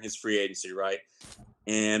talk during his free agency, right?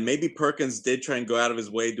 And maybe Perkins did try and go out of his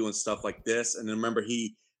way doing stuff like this. And then remember,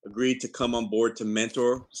 he agreed to come on board to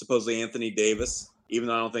mentor supposedly Anthony Davis, even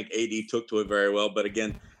though I don't think AD took to it very well. But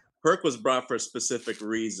again, Perk was brought for a specific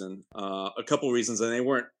reason, a couple reasons, and they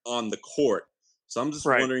weren't on the court. So I'm just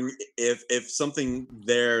wondering if something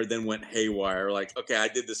there then went haywire, like, okay, I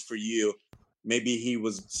did this for you. Maybe he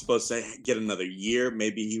was supposed to get another year.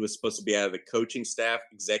 Maybe he was supposed to be out of the coaching staff,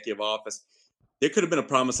 executive office. There could have been a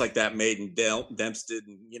promise like that made, and Demps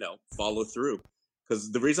didn't, follow through.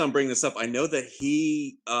 Because the reason I'm bringing this up, I know that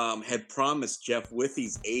he had promised Jeff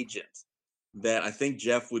Withey's agent that I think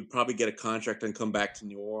Jeff would probably get a contract and come back to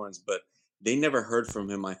New Orleans, but they never heard from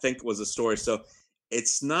him, I think was the story. So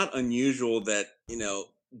it's not unusual that,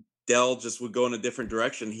 Dell just would go in a different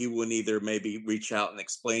direction. He wouldn't either maybe reach out and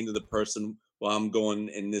explain to the person, well, I'm going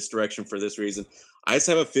in this direction for this reason. I just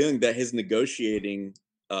have a feeling that his negotiating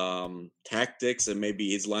tactics and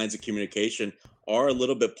maybe his lines of communication are a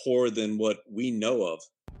little bit poorer than what we know of.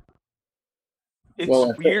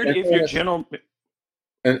 It's weird if your general...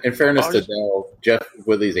 In fairness to Dell, Jeff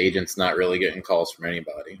Withey's agent's not really getting calls from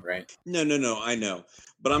anybody, right? No, I know.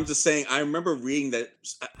 But I'm just saying, I remember reading that,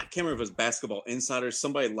 I can't remember if it was Basketball Insider,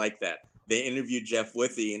 somebody like that. They interviewed Jeff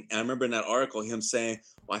Withey, and I remember in that article him saying,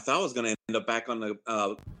 well, I thought I was going to end up back on the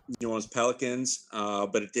New Orleans Pelicans,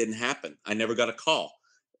 but it didn't happen. I never got a call,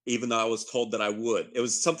 even though I was told that I would. It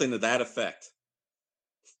was something to that effect.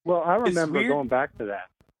 Well, I remember going back to that.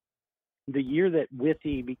 The year that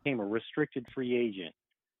Withey became a restricted free agent,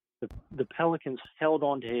 the Pelicans held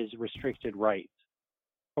on to his restricted rights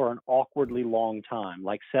for an awkwardly long time,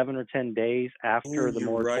 like 7 or 10 days after the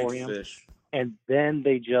moratorium. Right, Fish. And then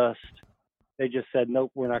they just said,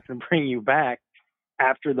 nope, we're not going to bring you back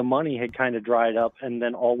after the money had kind of dried up. And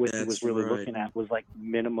then all Withey was really looking at was like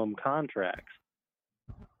minimum contracts.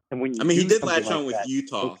 And when he did latch on with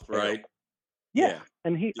Utah, right? Yeah.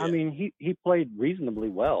 And he played reasonably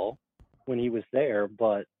well when he was there,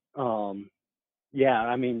 but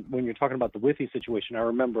when you're talking about the Withey situation, I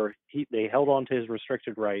remember they held on to his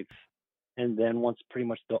restricted rights, and then once pretty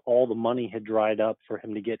much all the money had dried up for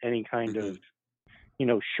him to get any kind of,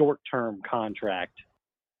 short-term contract,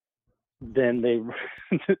 then they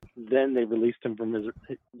released him from his,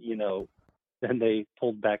 then they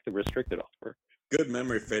pulled back the restricted offer. Good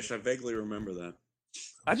memory, Fish. I vaguely remember that.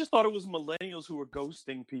 I just thought it was millennials who were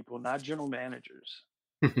ghosting people, not general managers.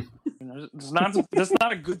 That's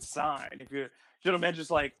not a good sign. If you're general manager's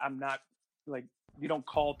like, I'm not, like, you don't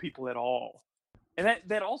call people at all. And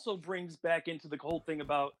that also brings back into the whole thing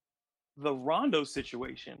about the Rondo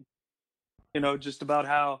situation, just about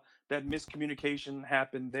how that miscommunication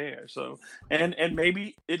happened there. So, and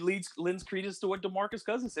maybe it lends credence to what DeMarcus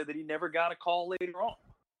Cousins said, that he never got a call later on.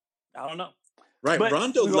 I don't know. Right. But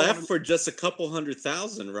Rondo we don't left wanna- for just a couple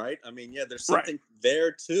 $100,000, right? I mean, yeah, there's Right. something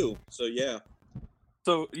there too. So yeah.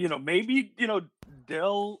 So, maybe,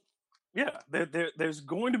 there's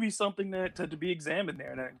going to be something that to be examined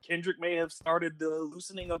there. And Kendrick may have started the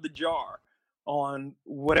loosening of the jar on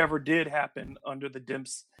whatever did happen under the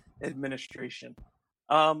Demps administration.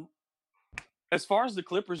 As far as the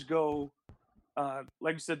Clippers go,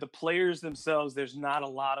 like you said, the players themselves, there's not a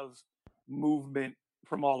lot of movement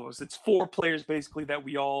from all of us. It's 4 players basically that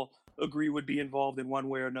we all agree would be involved in one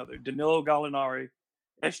way or another: Danilo Gallinari,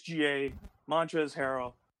 SGA, Montrezl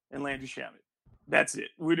Harrell, and Landry Shamet. That's it.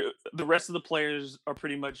 The rest of the players are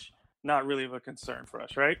pretty much not really of a concern for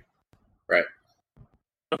us, right? Right.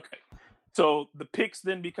 Okay. So the picks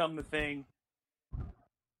then become the thing.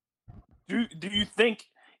 Do you think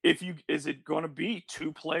is it going to be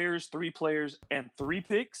 2 players, 3 players, and 3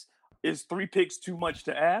 picks? Is 3 picks too much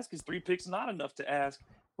to ask? Is 3 picks not enough to ask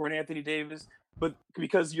for an Anthony Davis? But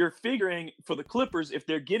because you're figuring for the Clippers, if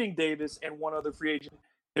they're getting Davis and one other free agent,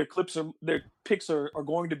 their picks are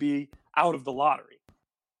going to be out of the lottery.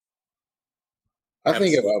 I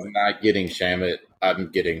think if I'm not getting Shamet, I'm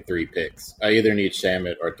getting 3 picks. I either need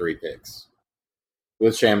Shamet or 3 picks.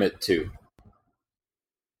 With Shamet, 2.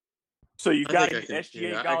 So you've I got think I can-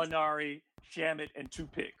 SGA, yeah, Gallinari, Shamet, and 2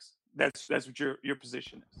 picks. That's what your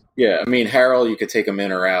position is. Yeah, I mean, Harrell, you could take him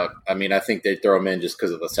in or out. I mean, I think they'd throw him in just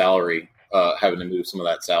because of the salary, having to move some of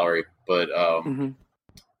that salary. But,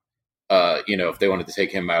 if they wanted to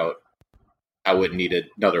take him out, I wouldn't need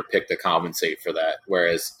another pick to compensate for that.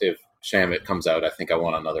 Whereas if Shamet comes out, I think I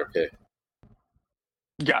want another pick.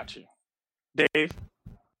 Gotcha. Dave?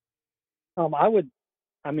 I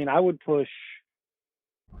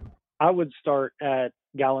would start at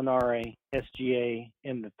Gallinari, SGA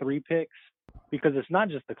in the 3 picks, because it's not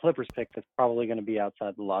just the Clippers pick that's probably going to be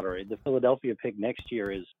outside the lottery. The Philadelphia pick next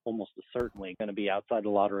year is almost certainly going to be outside the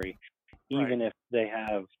lottery, even if they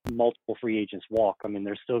have multiple free agents walk. I mean,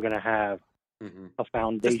 they're still going to have a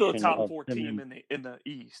foundation. They're still a top of 4 team in the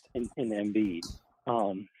East. in Embiid.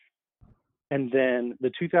 And then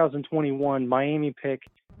the 2021 Miami pick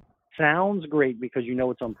sounds great because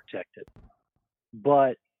it's unprotected,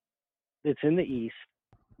 but it's in the East.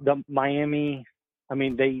 The Miami, I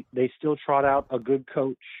mean, they still trot out a good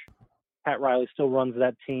coach. Pat Riley still runs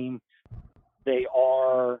that team.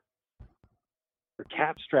 They're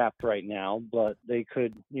cap strapped right now, but they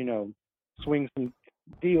could, swing some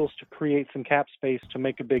deals to create some cap space to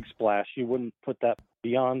make a big splash. You wouldn't put that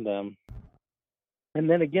beyond them. And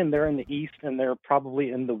then again, they're in the East, and they're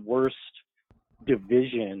probably in the worst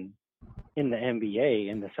division in the NBA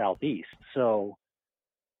in the Southeast. So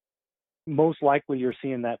most likely you're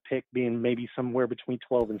seeing that pick being maybe somewhere between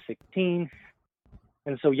 12 and 16.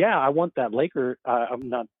 And so, yeah, I want that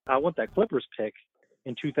I want that Clippers pick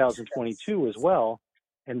in 2022 as well.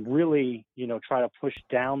 And really, try to push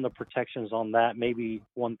down the protections on that, maybe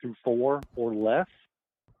 1 through 4 or less,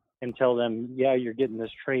 and tell them, yeah, you're getting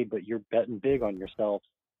this trade, but you're betting big on yourself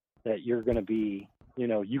that you're going to be,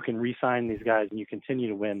 you can re-sign these guys and you continue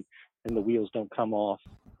to win, and the wheels don't come off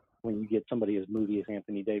when you get somebody as moody as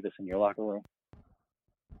Anthony Davis in your locker room.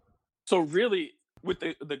 So really, with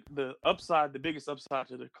the upside, the biggest upside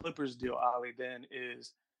to the Clippers deal, Ali, then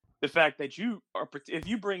is the fact that if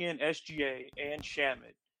you bring in SGA and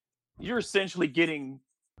Shamet, you're essentially getting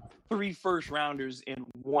 3 first-rounders in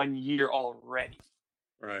 1 year already.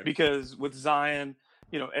 Right. Because with Zion,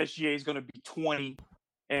 SGA is going to be 20,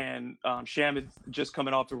 and Shamet just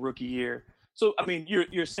coming off the rookie year. So, I mean,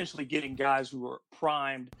 you're essentially getting guys who are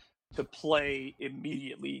primed to play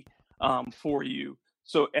immediately for you.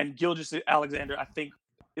 So, and Gilgeous-Alexander, I think,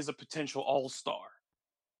 is a potential all-star.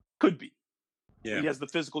 Could be. Yeah. He has the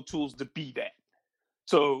physical tools to be that.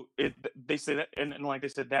 So they say that, and like they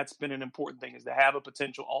said, that's been an important thing, is to have a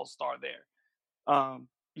potential all-star there.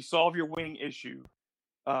 You solve your wing issue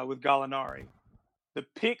with Gallinari. The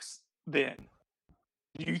picks then,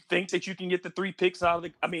 do you think that you can get the 3 picks out of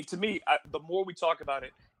the – I mean, to me, the more we talk about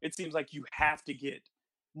it, it seems like you have to get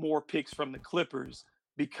more picks from the Clippers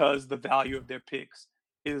because the value of their picks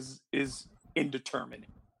is indeterminate.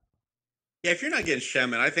 Yeah, if you're not getting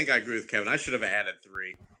Shamet, I think I agree with Kevin. I should have added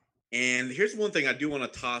 3. And here's one thing I do want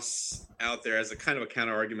to toss out there as a kind of a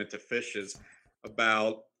counter argument to Fish's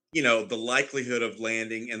about, the likelihood of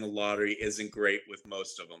landing in the lottery isn't great with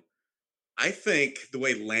most of them. I think the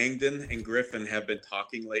way Langdon and Griffin have been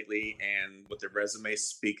talking lately and what their resumes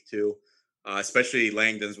speak to, especially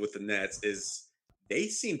Langdon's with the Nets, is they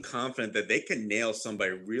seem confident that they can nail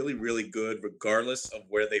somebody really, really good regardless of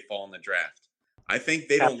where they fall in the draft. I think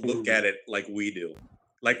they don't look Absolutely. at it like we do,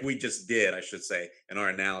 like we just did, I should say, in our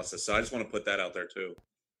analysis. So I just want to put that out there too.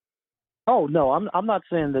 Oh no, I'm not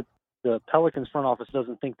saying that the Pelicans front office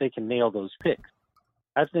doesn't think they can nail those picks.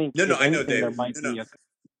 I think No, if I know, anything, there David. might No, be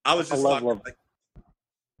I was a just level talking of like,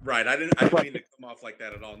 right. I didn't mean to come off like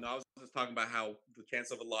that at all. No, I was just talking about how the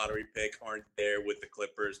chance of a lottery pick aren't there with the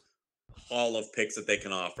Clippers haul of picks that they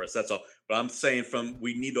can offer us. That's all. But I'm saying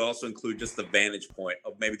we need to also include just the vantage point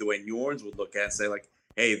of maybe the way New Orleans would look at it and say, like,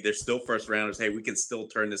 hey, they're still first rounders. Hey, we can still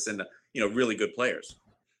turn this into, really good players.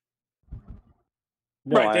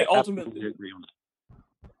 no. Right. They I ultimately absolutely agree on that.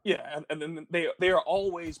 Yeah, and then they are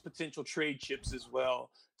always potential trade chips as well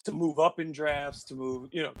to move up in drafts, to move,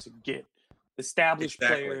 to get established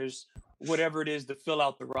Exactly. players, whatever it is to fill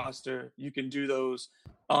out the roster. You can do those.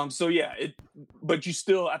 So yeah, but you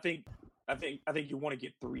still, I think you want to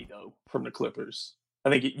get 3 though from the Clippers. I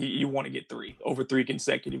think you want to get 3 over 3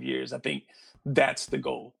 consecutive years. I think that's the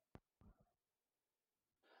goal.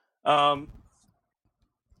 I'm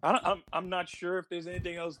not sure if there's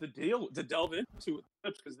anything else to delve into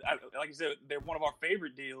because, like I said, they're one of our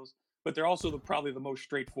favorite deals, but they're also probably the most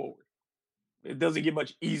straightforward. It doesn't get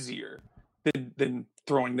much easier than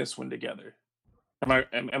throwing this one together.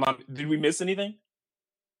 Did we miss anything?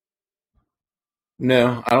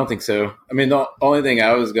 No, I don't think so. I mean, the only thing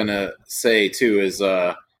I was gonna say too is,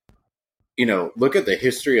 look at the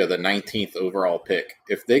history of the 19th overall pick.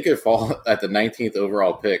 If they could fall at the 19th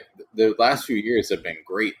overall pick, the last few years have been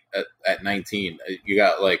great at 19. You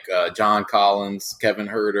got like John Collins, Kevin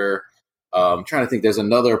Huerter. I'm trying to think. There's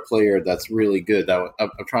another player that's really good. I'm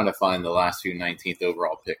trying to find the last few 19th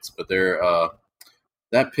overall picks, but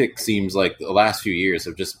that pick seems like the last few years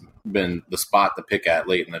have just been the spot to pick at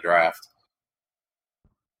late in the draft.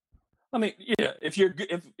 I mean, yeah, if you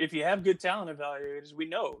have good talent evaluators, we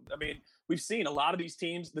know. I mean, we've seen a lot of these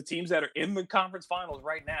teams, the teams that are in the conference finals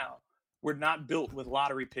right now, were not built with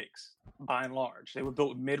lottery picks by and large. They were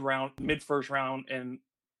built with mid first round and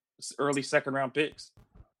early second round picks.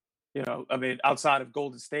 I mean, outside of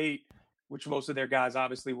Golden State, which most of their guys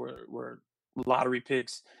obviously were lottery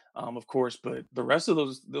picks, of course, but the rest of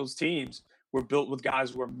those teams were built with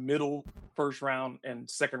guys who were middle first round and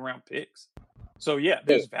second round picks. So yeah,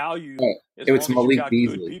 there's value as It was long as you Malik got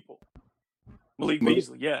Beasley. good people. Malik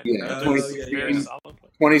Beasley, yeah. Yeah, Very solid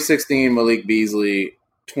player. 2016 Malik Beasley,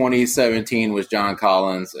 2017 was John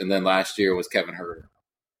Collins, and then last year was Kevin Huerter.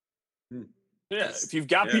 Yeah, if you've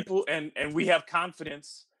got people, and we have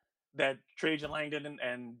confidence that Trajan Langdon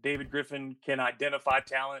and David Griffin can identify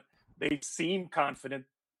talent. They seem confident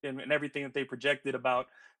in everything that they projected about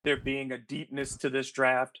there being a deepness to this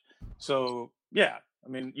draft. So yeah, I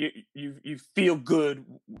mean, you feel good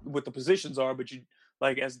what the positions are, but you,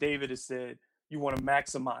 like as David has said, you want to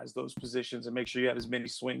maximize those positions and make sure you have as many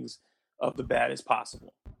swings of the bat as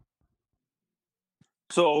possible.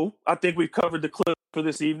 So I think we've covered the clip for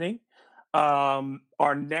this evening.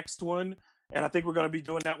 Our next one, and I think we're going to be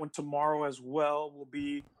doing that one tomorrow as well, will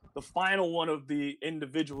be the final one of the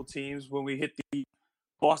individual teams when we hit the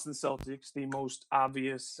Boston Celtics, the most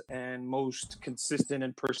obvious and most consistent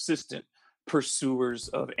and persistent pursuers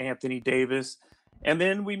of Anthony Davis. And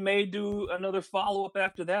then we may do another follow-up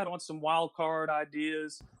after that on some wild card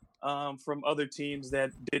ideas from other teams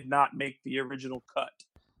that did not make the original cut.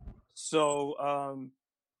 So,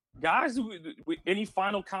 guys, any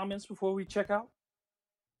final comments before we check out?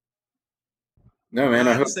 No, man.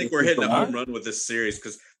 I think we're hitting a home run with this series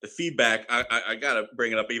because the feedback, I got to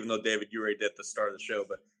bring it up, even though, David, you already did at the start of the show,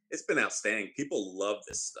 but it's been outstanding. People love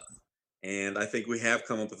this stuff. And I think we have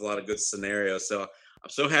come up with a lot of good scenarios. So I'm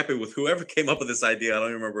so happy with whoever came up with this idea. I don't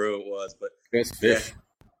even remember who it was, but it's Fish.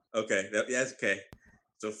 Yeah. Okay. That's okay.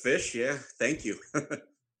 So Fish, yeah, thank you.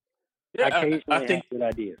 I think good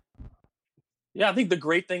idea. Yeah, I think the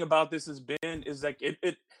great thing about this has been is like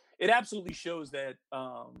it absolutely shows that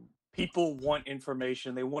people want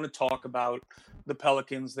information. They want to talk about the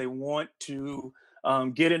Pelicans. They want to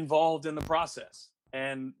get involved in the process.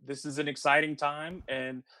 And this is an exciting time,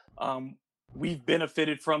 and we've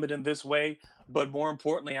benefited from it in this way. But more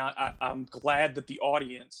importantly, I'm glad that the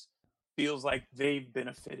audience feels like they've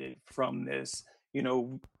benefited from this.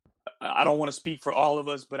 I don't want to speak for all of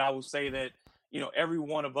us, but I will say that, every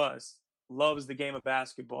one of us loves the game of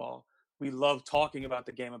basketball. We love talking about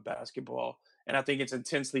the game of basketball. And I think it's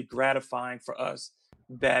intensely gratifying for us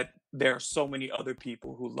that there are so many other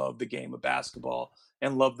people who love the game of basketball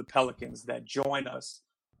and love the Pelicans that join us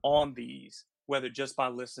on these, whether just by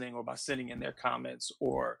listening or by sending in their comments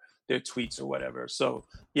or their tweets or whatever. So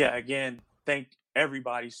yeah, again, thank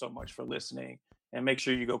everybody so much for listening, and make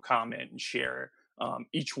sure you go comment and share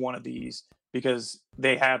each one of these, because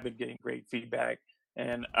they have been getting great feedback.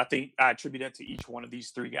 And I think I attribute that to each one of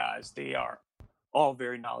these three guys. They are all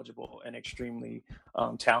very knowledgeable and extremely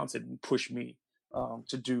talented, and push me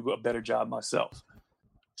to do a better job myself.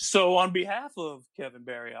 So on behalf of Kevin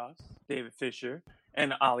Barrios, David Fisher,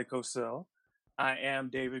 and Ali Cosell, I am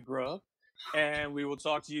David Grubb, and we will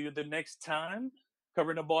talk to you the next time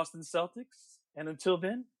covering the Boston Celtics. And until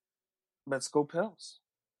then, let's go Pels.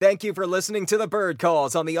 Thank you for listening to the Bird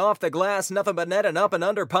Calls on the Off the Glass, Nothing But Net, and Up and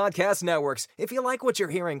Under podcast networks. If you like what you're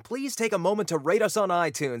hearing, please take a moment to rate us on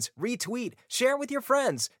iTunes, retweet, share with your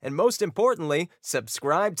friends, and most importantly,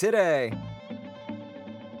 subscribe today.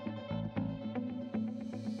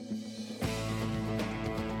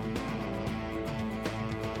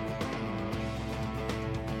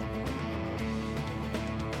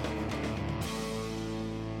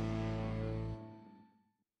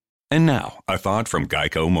 And now, a thought from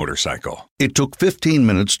Geico Motorcycle. It took 15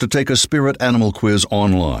 minutes to take a spirit animal quiz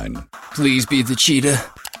online. Please be the cheetah.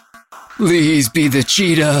 Please be the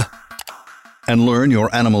cheetah. And learn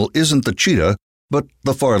your animal isn't the cheetah, but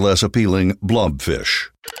the far less appealing blobfish.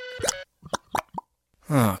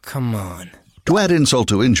 Oh, come on. To add insult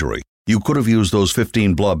to injury, you could have used those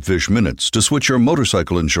 15 blobfish minutes to switch your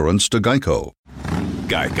motorcycle insurance to Geico.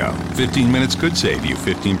 Geico. 15 minutes could save you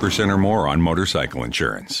 15% or more on motorcycle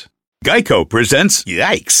insurance. Geico presents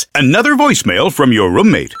Yikes! Another voicemail from your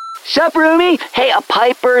roommate. Sup, roomie? Hey, a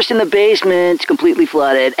pipe burst in the basement. It's completely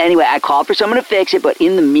flooded. Anyway, I called for someone to fix it, but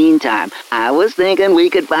in the meantime, I was thinking we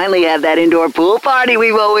could finally have that indoor pool party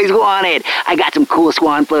we've always wanted. I got some cool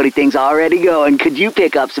swan floaty things already going. Could you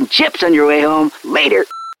pick up some chips on your way home? Later.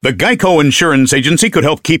 The Geico Insurance Agency could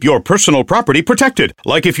help keep your personal property protected,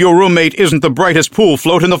 like if your roommate isn't the brightest pool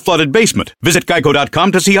float in the flooded basement. Visit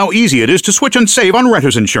geico.com to see how easy it is to switch and save on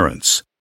renter's insurance.